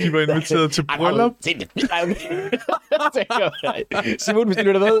noget med, at de var inviteret til bryllup. Simon, hvis du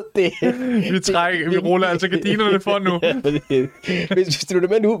lytter med, vi ruller altså gardinerne for nu. Hvis du lytter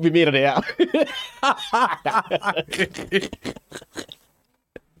med nu, vi mener det her.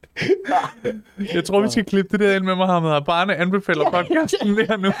 Jeg tror, vi skal klippe det der ind med Mohammed og Barne anbefaler podcasten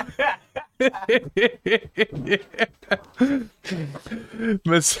der nu.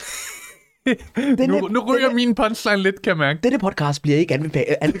 Men nu ryger min punchline lidt, kan jeg mærke. Dette podcast bliver ikke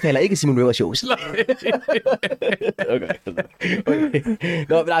anbefaler ikke Simon Væver shows. Okay.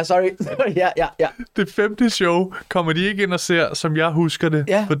 Nå, nej, sorry. Ja. Det 5. show kommer de ikke ind og ser, som jeg husker det.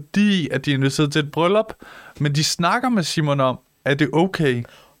 Ja. Fordi at de er inviteret til et bryllup. Men de snakker med Simon om, at det er okay.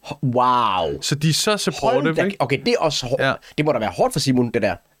 Wow. Så de er så supportive, ikke? Okay, det er også hårdt. Ja. Det må da være hårdt for Simon, det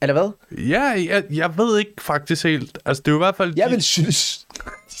der. Eller hvad? Ja, jeg ved ikke faktisk helt. Altså, det er jo i hvert fald... Jeg vil synes...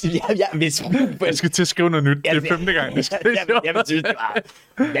 Jeg skal til at skrive noget nyt. Det er 5. gang, det skal jeg vil synes, det var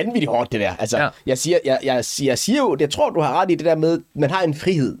vanvittigt hårdt, det der. Altså, jeg siger jo, jeg tror, du har ret i det der med, man har en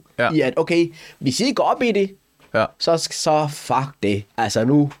frihed i, at okay, hvis I går op i det, så fuck det. Altså,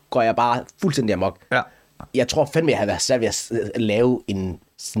 nu går jeg bare fuldstændig amok. Ja. Jeg tror fandme, jeg har været svært ved at lave en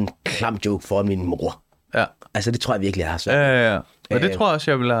sådan klam joke for min mor. Ja. Altså, det tror jeg virkelig, jeg har svært. Ja. Men det tror jeg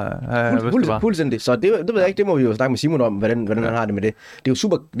også, jeg vil have, fuldstændig. Så det ved jeg ikke, det må vi jo snakke med Simon om, hvordan han har det med det. Det er jo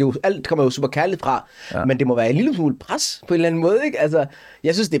super, alt kommer jo super kærligt fra, men det må være en lille smule pres på en eller anden måde, ikke? Altså,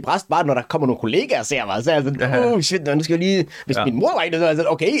 jeg synes, det er pres bare, når der kommer nogle kollegaer og ser mig, så er jeg sådan, shit, nu skal jeg lige, hvis min mor var inde, så er jeg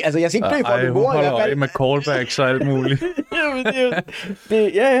sådan, okay, altså, jeg skal ikke dø for min mor i hvert fald. Med callbacks og alt muligt.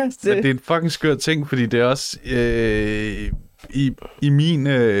 Det er en fucking skør ting, fordi det er også, i min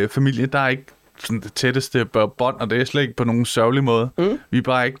familie, der er ikke sådan det tætteste bånd, og det er slet ikke på nogen sørgelig måde. Vi er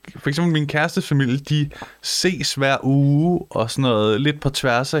bare ikke... For eksempel min kærestes familie, de ses hver uge, og sådan noget, lidt på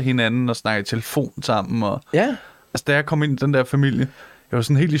tværs af hinanden, og snakker i telefon sammen, og... Ja. Altså, da jeg kom ind i den der familie, jeg var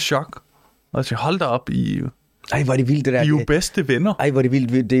sådan helt i chok, og jeg sagde, hold da op, ej, hvor er det vildt, det der. De er jo bedste venner. Ej, hvor er det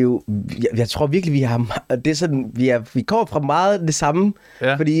vildt. Det er jo... Jeg tror virkelig, vi har... Det er sådan... Vi kommer fra meget det samme,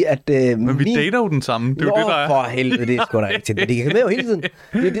 fordi at... Men vi dater jo den samme. Det er jo det, der er. For helvede, det er sgu da ikke til. Det kan med jo hele tiden. Det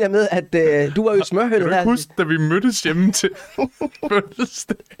er det der med, at du var jo smørhøndet her. Jeg kan huske, da vi mødtes hjemme til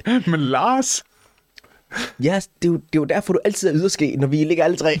fødselsdag med Lars. Ja, det er jo derfor, du altid er yderske, når vi ligger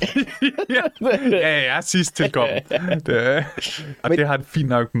alle tre. Ja, jeg er sidst tilkommen. Det har det fint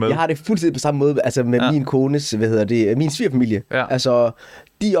nok med. Jeg har det fuldstændig på samme måde, altså med min kones, min svigerfamilie. Ja. Altså,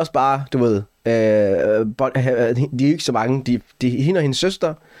 de er også bare, du ved, de er ikke så mange. De er hende og hendes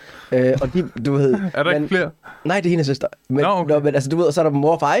søster. Og de, du ved... Er der ikke flere? Nej, det er hendes søster. Men altså, du ved, og så er der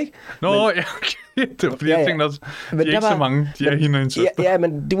mor og far, ikke? Ja, okay. Det var fordi, jeg tænkte også, de er ikke så mange, de er hende og hendes søster. Ja,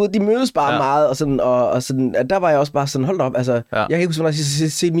 men du ved, de mødes bare meget, og sådan, at der var jeg også bare sådan, hold da op, altså, jeg kan ikke huske, hvornår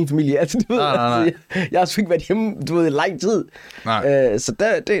jeg set min familie, altså, du ved, altså, jeg har sgu ikke været hjemme, du ved, i lang tid. Så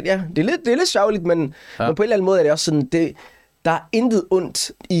det er lidt sjovligt, men på en eller anden måde er det også sådan, der er intet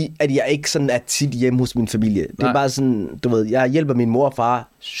ondt i, at jeg ikke sådan er tit hjemme hos min familie. Det er bare sådan, du ved, jeg hjælper min mor og far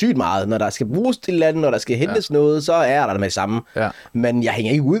sygt meget. Når der skal bruges til et når der skal hentes noget, så er der med det samme. Ja. Men jeg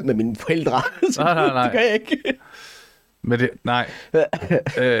hænger ikke ud med mine forældre. Nej. Det gør jeg ikke. Men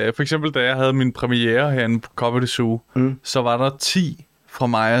for eksempel, da jeg havde min premiere herinde på Comedy Zoo, så var der 10 fra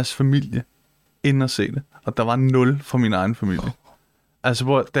Majas familie ind og se det. Og der var 0 fra min egen familie.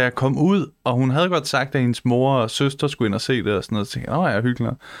 Altså, da jeg kom ud, og hun havde godt sagt, at hendes mor og søster skulle ind og se det, og sådan noget, så tænkte jeg, jeg er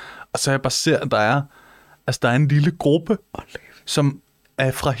hyggelig. Og så jeg bare ser, at der er en lille gruppe, som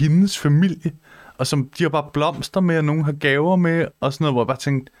er fra hendes familie, og som de har bare blomster med, og nogen har gaver med, og sådan noget, hvor jeg bare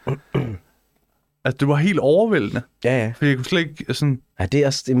tænkte, altså, det var helt overvældende. Ja. For jeg kunne slet ikke sådan... Ja, det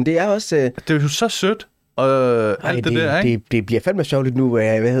er også... Det er jo så sødt, og alt det der, ikke? Det bliver fandme sjovt nu,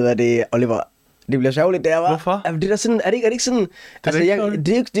 Oliver... Det bliver sjovligt, der var. Hvorfor? Det er sådan, er det ikke sådan... Det er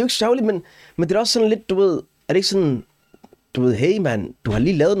jo ikke sjovligt, men det er også sådan lidt, du ved... Er det ikke sådan... Du ved, hey mand, du har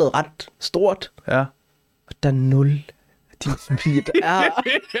lige lavet noget ret stort. Ja. Og der er 0 din familie, der er...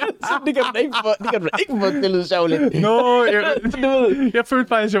 det kan man ikke få det lyde sjovligt. Jeg følte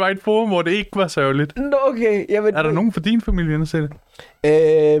faktisk, at jeg var i et forum, hvor det ikke var sjovligt. Okay. Jamen, er der nogen for din familie, der ser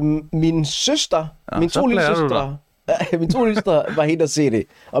det? Min søster... Min to lille søstre var inde at se det.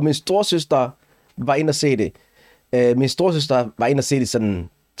 Og min storsøster var inde at se det. Min storsøster var inde at se det sådan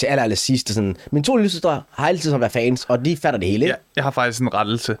til aller sidste. Sådan. Mine 2 lille søstre har altid sådan været fans, og de fatter det hele. Ja, jeg har faktisk en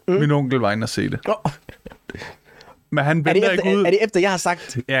rettelse. Min onkel var inde at se det. Men han venter ikke ud. Er det efter, jeg har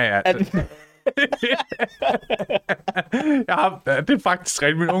sagt? Ja. Det er faktisk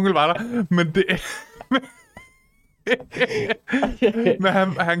rigtigt, min onkel var der, men det... Men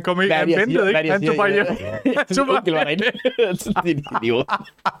han kom ikke, han ventede ikke, han tog bare hjem. Din onkel var derinde. Det er idiot.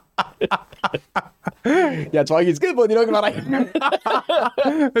 Jeg tror ikke en skid på, at din onkel var derinde.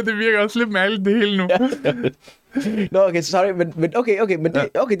 Det virker også lidt mærkeligt, det hele nu. Nå, okay, sorry, men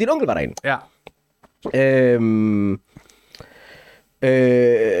okay, din onkel var derinde. Ja.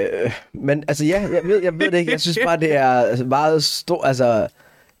 Men altså ja, jeg ved det ikke. Jeg synes bare, det er meget stort, altså,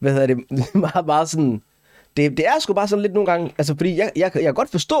 hvad hedder det, meget sådan... Det er sgu bare sådan lidt nogle gange, altså fordi jeg kan godt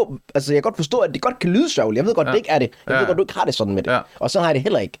forstå, at det godt kan lyde sjovt. Jeg ved godt, det ikke er det. Jeg ved godt, du ikke har det sådan med det. Ja. Og så har jeg det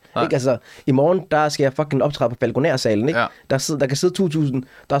heller ikke. Ikke? Altså, i morgen, der skal jeg fucking optræde på Falconer-salen, ikke? Ja. Der kan sidde 2.000,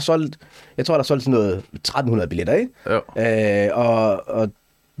 der er solgt, jeg tror, der er solgt sådan noget 1.300 billetter, ikke? Jo. Og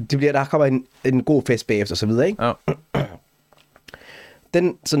det bliver, der kommer en god fest bagefter, og så videre, ikke? Ja.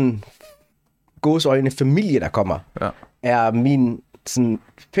 Den sådan gåseøjne familie, der kommer, er min sådan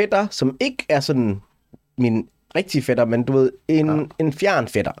fætter, som ikke er sådan min rigtige fætter, men du ved, en fjern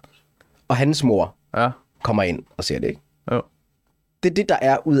fætter, og hans mor kommer ind og ser det, ikke? Jo. Det er det, der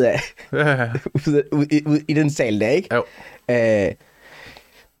er ud af ud i den sal der, ikke? Jo.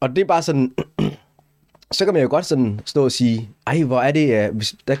 Og det er bare sådan, så kan man jo godt sådan stå og sige, ej, hvor er det,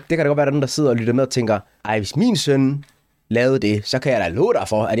 det kan da godt være, der sidder og lytter med og tænker, ej, hvis min søn lavede det, så kan jeg da love dig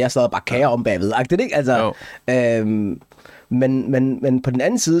for, at jeg sad og bare kager om bagved. Det ikke? Altså, men på den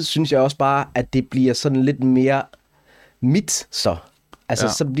anden side, synes jeg også bare, at det bliver sådan lidt mere mit så. Altså,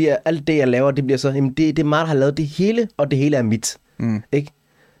 så bliver alt det, jeg laver, det bliver så, jamen det er mig, der har lavet det hele, og det hele er mit. Ikke?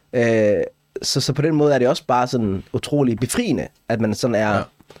 Så på den måde er det også bare sådan utrolig befriende, at man sådan er,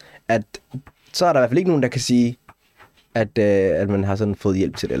 at så er der i hvert fald ikke nogen, der kan sige, at man har sådan fået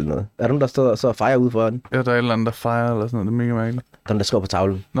hjælp til det eller noget. Er der nogen, der står så og fejrer ude foran? Ja, der er et eller andet, der fejrer eller sådan noget. Det er mega mærkeligt. Der er der skriver på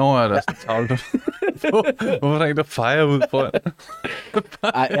tavlen. Nå, er der sådan en tavle. Hvorfor er der ikke, der fejrer ude foran?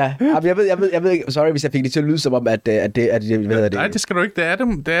 Jeg ved ikke. Sorry, hvis jeg fik det til at lyde som om, at det hvad hedder det? Nej, det skal du ikke.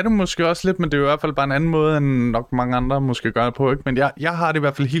 Det er det måske også lidt, men det er jo i hvert fald bare en anden måde, end nok mange andre måske gør det på. Ikke? Men jeg har det i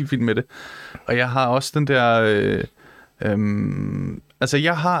hvert fald helt fint med det. Og jeg har også den der... altså,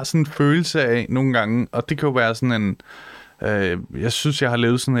 jeg har sådan en følelse af nogle gange, og det kan jo være sådan en... jeg synes, jeg har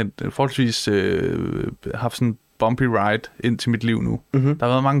levet sådan et forholdsvis... haft sådan en bumpy ride ind til mit liv nu. Mm-hmm. Der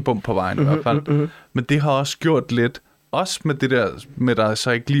har været mange bump på vejen i hvert fald. Mm-hmm. Men det har også gjort lidt... Også med det der... Med der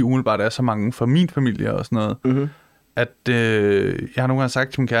så ikke lige umiddelbart er så mange fra min familie og sådan noget. Mm-hmm. At jeg har nogle gange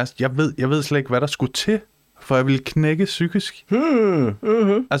sagt til min kæreste, jeg ved slet ikke, hvad der skulle til, for jeg ville knække psykisk.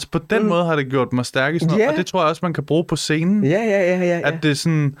 Altså på den måde har det gjort mig stærk i sådan noget, og det tror jeg også, man kan bruge på scenen. Ja. At det er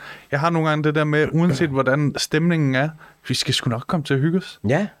sådan, jeg har nogle gange det der med, uanset hvordan stemningen er, vi skal sgu nok komme til at hygge os.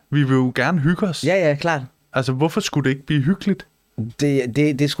 Ja. Vi vil jo gerne hygge os. Ja, klart. Altså hvorfor skulle det ikke blive hyggeligt?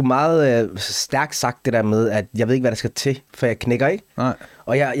 Det er sgu meget stærkt sagt, det der med, at jeg ved ikke, hvad der skal til, for jeg knækker, ikke? Nej.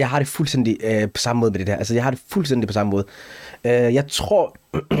 Og jeg har det fuldstændig på samme måde med det der. Altså jeg har det fuldstændig på samme måde. Jeg tror...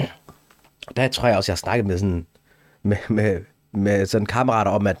 Der tror jeg også, jeg har snakket med sådan med sådan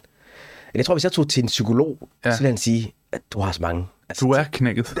kammerater om, at jeg tror, hvis jeg tog til en psykolog, så ville han sige, at du har så mange. Altså, du er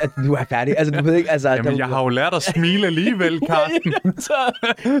knækket. At du er færdig. Altså, du ved ikke, altså... Jamen, jeg har jo lært at smile alligevel, Carsten. Så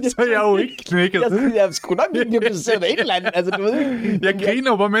jeg er jo ikke knækket. Jeg skulle nok ikke blive placeret af et eller andet. Altså, du ved ikke... Jeg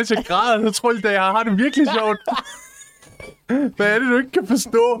griner jo bare, mens jeg græder. Så tror jeg, at jeg har det virkelig sjovt. Hvad er det, du ikke kan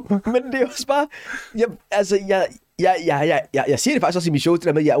forstå? Men det er også bare... Jeg siger det faktisk også i min show, det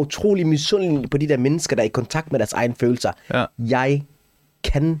der med, at jeg er utrolig misundelig på de der mennesker, der er i kontakt med deres egne følelser. Ja. Jeg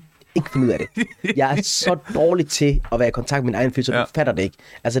kan ikke finde ud af det. Jeg er så dårlig til at være i kontakt med mine egne følelser, du fatter det ikke.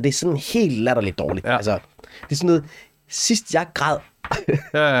 Altså, det er sådan helt latterligt dårligt. Ja. Altså, det er sådan noget, sidst jeg græd.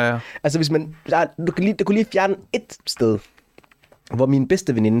 Ja. Altså, hvis man... Du kunne lige fjerne et sted, hvor min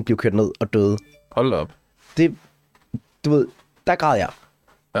bedste veninde blev kørt ned og døde. Hold op. Det, du ved, der græd jeg.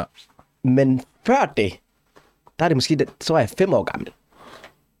 Ja. Men før det, der er det måske, så var jeg 5 år gammel.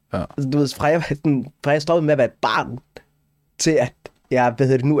 Ja. Du ved, fra jeg stoppede med at være et barn, til at jeg,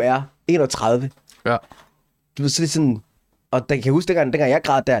 nu er 31. Ja. Du ved, så det er sådan, og der kan jeg huske, dengang jeg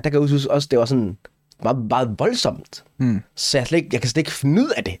græd der kan jeg huske også, det var sådan meget, meget voldsomt. Så jeg kan slet ikke finde ud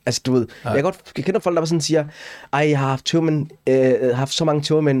af det. Altså, du ved, jeg kender folk, der bare sådan siger, ej, jeg har haft tørmænd, haft så mange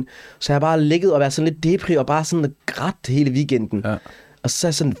tørmænd, så jeg har bare ligget og været sådan lidt depri, og bare sådan grædt hele weekenden. Ja. Og så er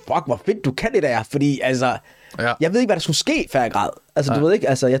jeg sådan, fuck, hvor fedt du kan det der, fordi altså... Ja. Jeg ved ikke, hvad der skulle ske, før jeg græd. Altså, du ved ikke,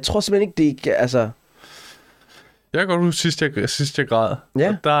 altså, jeg tror simpelthen ikke, det altså... Jeg kan godt huske, sidst jeg græd.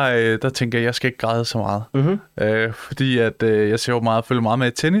 Ja. Der tænker jeg skal ikke græde så meget. Mm-hmm. Fordi at jeg ser jo meget, følger meget med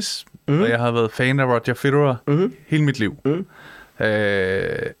i tennis, og jeg har været fan af Roger Federer hele mit liv.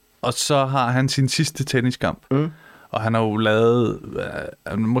 Og så har han sin sidste tenniskamp. Og han har jo lavet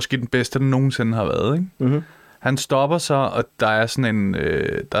måske den bedste, der nogensinde har været, ikke? Mm-hmm. Han stopper så, og der er sådan en,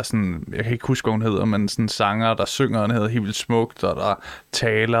 jeg kan ikke huske, hvad hun hedder, men sådan en sanger, der synger, han hedder helt vildt smukt, og der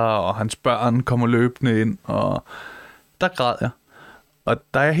taler, og hans børn kommer løbende ind, og der græd jeg. Og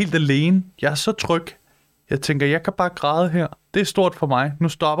der er jeg helt alene. Jeg er så tryg. Jeg tænker, jeg kan bare græde her. Det er stort for mig. Nu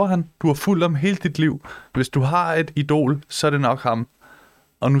stopper han. Du har fulgt ham hele dit liv. Hvis du har et idol, så er det nok ham.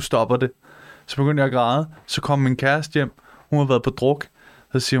 Og nu stopper det. Så begynder jeg at græde. Så kommer min kæreste hjem. Hun har været på druk.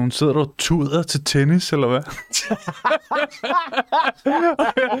 Så siger hun, sidder du og tuder til tennis, eller hvad? Jeg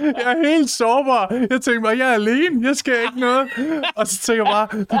er helt sårbar. Jeg tænker bare, jeg er alene. Jeg skal ikke noget. Og så tænker jeg bare,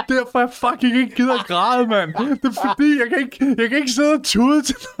 det er derfor, jeg fucking ikke gider at græde, mand. Det er fordi, jeg kan ikke sidde og tude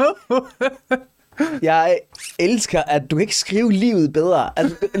til noget. Jeg elsker, at du kan ikke skrive livet bedre.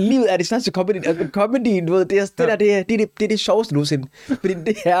 Altså, livet er det største comedy. Altså, comedy, du ved, det er det sjoveste nogensinde. Fordi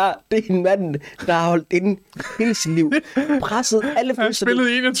det er en mand, der har holdt inde hele sit liv. Presset alle følelser. Han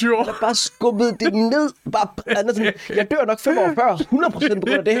spillede 21 år. Der bare skubbet det ned. Jeg dør nok 5 år før. 100% på grund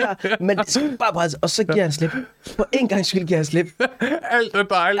af det her. Men det skal bare presse. Og så giver han slip. For en gang skyld giver han slip. Alt er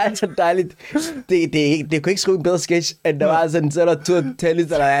dejligt. Alt er dejligt. Det kunne ikke skrive en bedre sketch, end der var sådan, så er der tur tennis,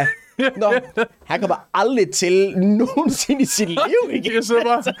 der er... Nå, han kommer aldrig til nogensinde i sit liv, ikke?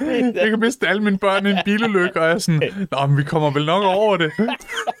 Jeg kan miste alle mine børn i en bilulykke, og jeg er sådan, nå, men vi kommer vel nok over det.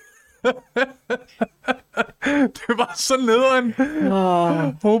 Det var så nederen.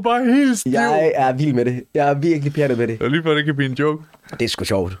 Hun var bare helt stiv. Jeg er vild med det. Jeg er virkelig pjattet med det. Det er lige før, det kan blive en joke. Det er sgu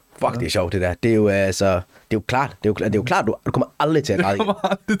sjovt. Fuck, det er sjovt, det der. Det er jo altså... Det er jo klart. Det er jo klart, du kommer aldrig til at græde igen.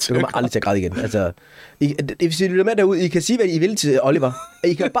 Du kommer aldrig til at græde igen. Altså, hvis I lytter med derude, I kan sige, hvad I vil til Oliver.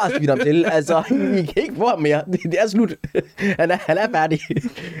 I kan bare svine ham til. Altså, I kan ikke få ham mere. Det er slut. Han er færdig.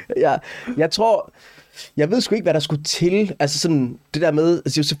 Jeg tror... Jeg ved sgu ikke, hvad der skulle til. Altså sådan, det der med...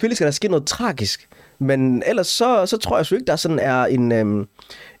 Altså, selvfølgelig skal der ske noget tragisk. Men ellers så tror jeg sgu ikke, der sådan er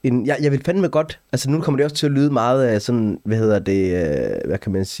en jeg vil fandme godt... Altså nu kommer det også til at lyde meget af sådan... hvad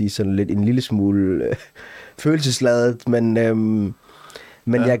kan man sige? Sådan lidt en lille smule følelsesladet. Men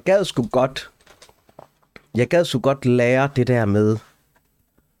ja. Jeg gad sgu godt lære det der med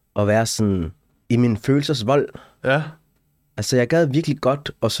at være sådan i min følelsesvold. Ja. Altså jeg gad virkelig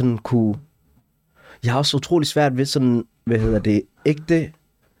godt at sådan kunne... Jeg har også utrolig svært ved sådan, ægte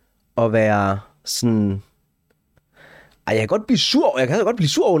at være sådan... Ej, jeg kan godt blive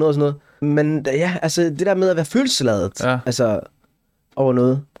sur, over noget og sådan noget. Men ja, altså det der med at være følelsesladet, altså over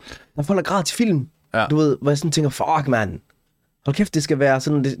noget. Der får der grad til film, du ved, hvor jeg sådan tænker, fuck man. Hold kæft, det skal være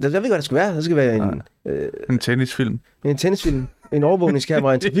sådan, jeg ved ikke, hvad det skal være. Det skal være en tennisfilm. En tennisfilm. En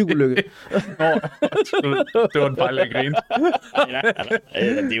overvågningskamera, en trafikulykke. Det var en fejl, jeg grinte.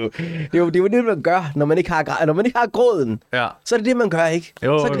 Det er jo det, man gør, når man ikke har gråden. Ja. Så er det det, man gør, ikke?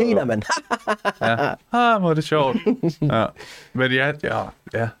 Så griner man. Ja. Hvor er det sjovt. Ja. Men ja,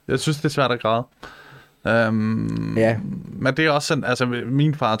 jeg synes, det er svært at græde. Ja. Men det er også sådan, altså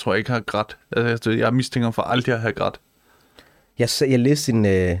min far tror jeg ikke har grædt. Altså, jeg mistænker for aldrig at have grædt. Jeg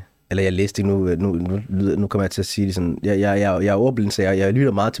læste nu kommer jeg til at sige det sådan. Jeg er ordblind, så jeg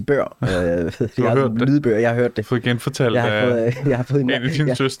lytter meget til bøger. Du har hørt det? Lydbøger, jeg har hørt det. Fået genfortalt jeg har fået en af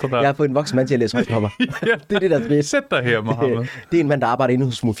dine søstre der. Jeg har fået en voksen mand til at læse højtopper. Ja, det er det, der er fedt. Sæt dig her, Mohammed. Det er en mand, der arbejder inde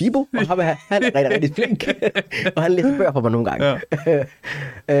hos Mofibo, og han er rigtig flink. Og han læser bøger for mig nogle gange. Ja.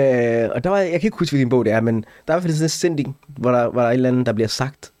 Og der var, jeg kan ikke huske, hvilken bog det er, men der er i hvert fald sådan en sending, hvor der er et eller andet, der bliver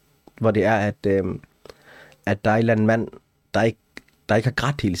sagt, hvor det er, at der er en eller anden mand, der ikke har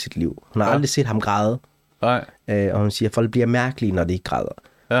grædt hele sit liv. Hun har aldrig set ham græde. Nej. Og hun siger, at folk bliver mærkelige, når de ikke græder.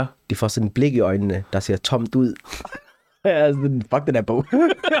 Ja. De får sådan en blik i øjnene, der ser tomt ud. Fuck den der bog.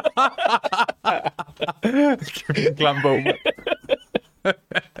 En klam bog, man.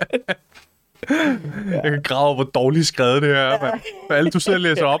 Jeg kan grave, hvor dårligt skrevet det her er, mand. For alle, du sidder og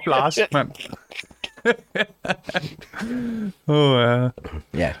læser op, Lars, mand.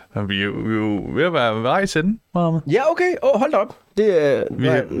 Ja. Vi er jo ved at være ved i ende, Mohammed. Ja, okay. Hold da op. Det er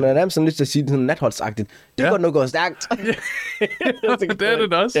nærmest sådan lidt til at sige det sådan natholdsagtigt. Det går nu gået stærkt. Det er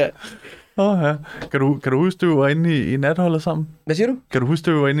det også. Ja. Kan du huske, du var inde i natholdet sammen? Hvad siger du? Kan du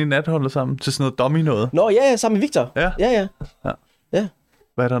huske, du var inde i natholdet sammen til sådan noget domino-noget? Nå, ja, sammen med Victor. Ja.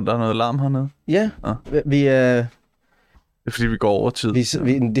 Hvad er der er noget larm hernede? Ja, vi... Det er fordi, vi går over tid.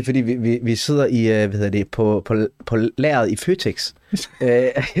 Det er fordi, vi sidder i, på lageret i Føtex.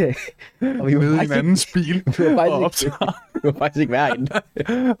 Og vi var i en andens bil Vi var faktisk ikke være inde.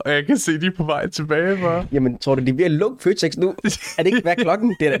 Og jeg kan se, de er på vej tilbage. For. Jamen, tror du, de bliver lukket Føtex nu? Er det ikke hvad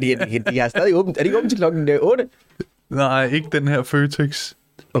klokken? De har stadig åbent. Er det ikke åbent til klokken 8? Nej, ikke den her Føtex.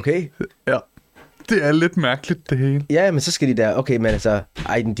 Okay. Ja. Det er lidt mærkeligt, det hele. Ja, men så skal de der, okay, men altså,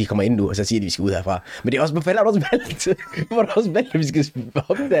 de kommer ind nu, og så siger de, vi skal ud herfra. Men det er også, hvorfor har du også valgt? Hvorfor har du også valgt, at vi skal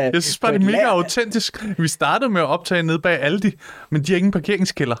opdage? Jeg synes bare, det er mega autentisk. Vi startede med at optage nede bag Aldi, men de har ingen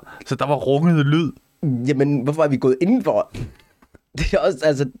parkeringskælder, så der var runget lyd. Jamen, hvorfor er vi gået indenfor? Det er også,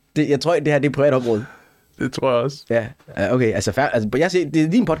 altså, jeg tror ikke, det her det er privat område. Det tror jeg også. Ja, okay, altså jeg siger, det er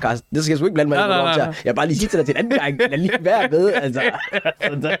din podcast, det skal jeg sgu ikke blande mig i. Nej. Jeg vil bare lige sige til dig til en anden gang, lad lige være med, altså,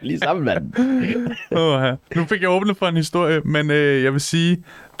 så lige sammen, mand. Nu fik jeg åbnet for en historie, men jeg vil sige,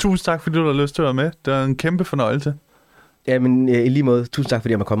 tusind tak, fordi du har lyst til at være med. Det er en kæmpe fornøjelse. Ja, men i lige måde, tusind tak,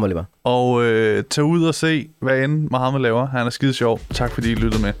 fordi jeg må komme, Oliver. Og tag ud og se, hvad end Mohammed laver. Han er skide sjov. Tak, fordi I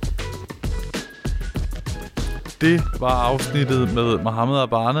lyttede med. Det var afsnittet med Mohammed og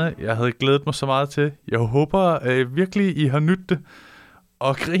Barne. Jeg havde glædet mig så meget til. Jeg håber virkelig, I har nydt det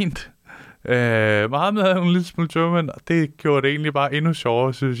og grint. Mohammed havde en lille smule German, og det gjorde det egentlig bare endnu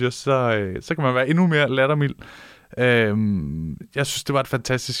sjovere, synes jeg. Så kan man være endnu mere lattermild. Jeg synes, det var et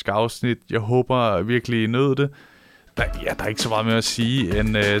fantastisk afsnit. Jeg håber virkelig, I nød det. Der er ikke så meget mere at sige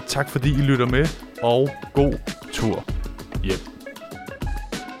end tak, fordi I lytter med, og god tur hjem.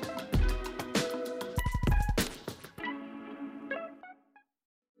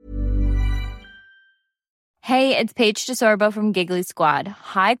 Hey, it's Paige DeSorbo from Giggly Squad.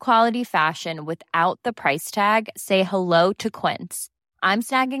 High quality fashion without the price tag. Say hello to Quince. I'm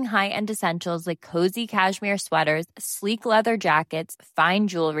snagging high-end essentials like cozy cashmere sweaters, sleek leather jackets, fine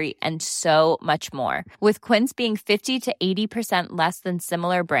jewelry, and so much more. With Quince being 50 to 80% less than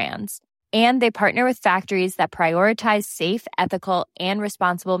similar brands. And they partner with factories that prioritize safe, ethical, and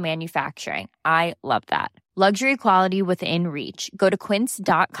responsible manufacturing. I love that. Luxury quality within reach. Go to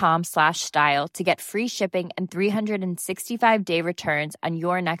quince.com/style to get free shipping and 365-day returns on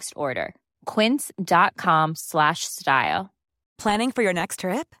your next order. Quince.com/style. Planning for your next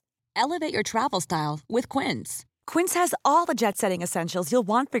trip? Elevate your travel style with Quince. Quince has all the jet-setting essentials you'll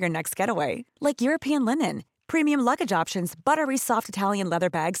want for your next getaway, like European linen, premium luggage options, buttery soft Italian leather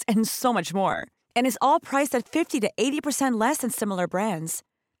bags, and so much more. And is all priced at 50 to 80% less than similar brands.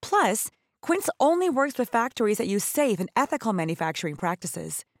 Plus, Quince only works with factories that use safe and ethical manufacturing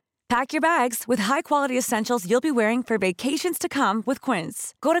practices. Pack your bags with high-quality essentials you'll be wearing for vacations to come with Quince.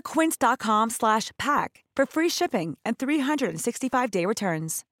 Go to quince.com/pack for free shipping and 365-day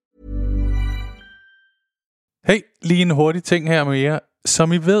returns. Hey, lige en hurtig ting her med jer.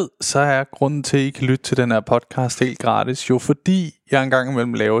 Som I ved, så er grunden til, at I kan lytte til den her podcast helt gratis, jo fordi jeg engang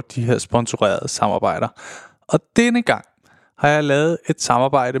imellem laver de her sponsorerede samarbejder. Og denne gang har jeg lavet et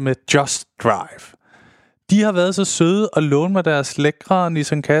samarbejde med Just Drive. De har været så søde at låne mig deres lækre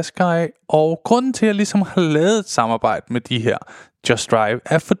Nissan Qashqai, og grunden til, at jeg ligesom har lavet et samarbejde med de her Just Drive,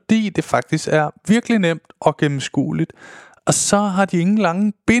 er fordi det faktisk er virkelig nemt og gennemskueligt. Og så har de ingen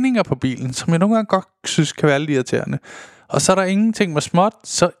lange bindinger på bilen, som jeg nogle gange godt synes kan være lidt irriterende. Og så er der ingenting med småt,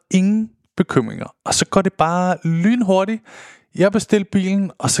 så ingen bekymringer. Og så går det bare lynhurtigt. Jeg bestilte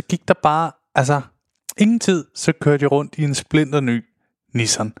bilen, og så gik der bare, ingen tid, så kørte jeg rundt i en splinter ny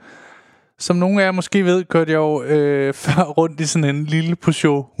Nissan. Som nogle af jer måske ved, kørte jeg jo før rundt i sådan en lille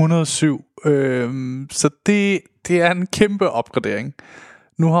Peugeot 107. Så det er en kæmpe opgradering.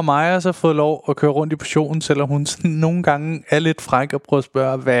 Nu har Maja så fået lov at køre rundt i Peugeoten, selvom hun sådan nogle gange er lidt fræk og prøver at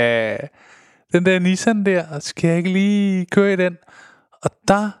spørge, hvad den der Nissan der, skal jeg ikke lige køre i den? Og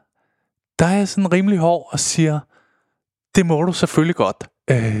der er jeg sådan rimelig hård og siger, det må du selvfølgelig godt,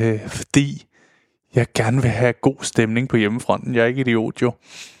 fordi jeg gerne vil have god stemning på hjemmefronten. Jeg er ikke idiot jo.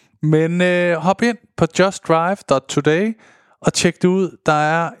 Men hop ind på justdrive.today og tjek det ud. Der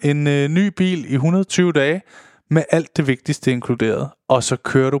er en ny bil i 120 dage med alt det vigtigste inkluderet. Og så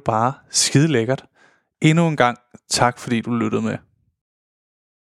kører du bare skide lækkert. Endnu en gang, tak fordi du lyttede med.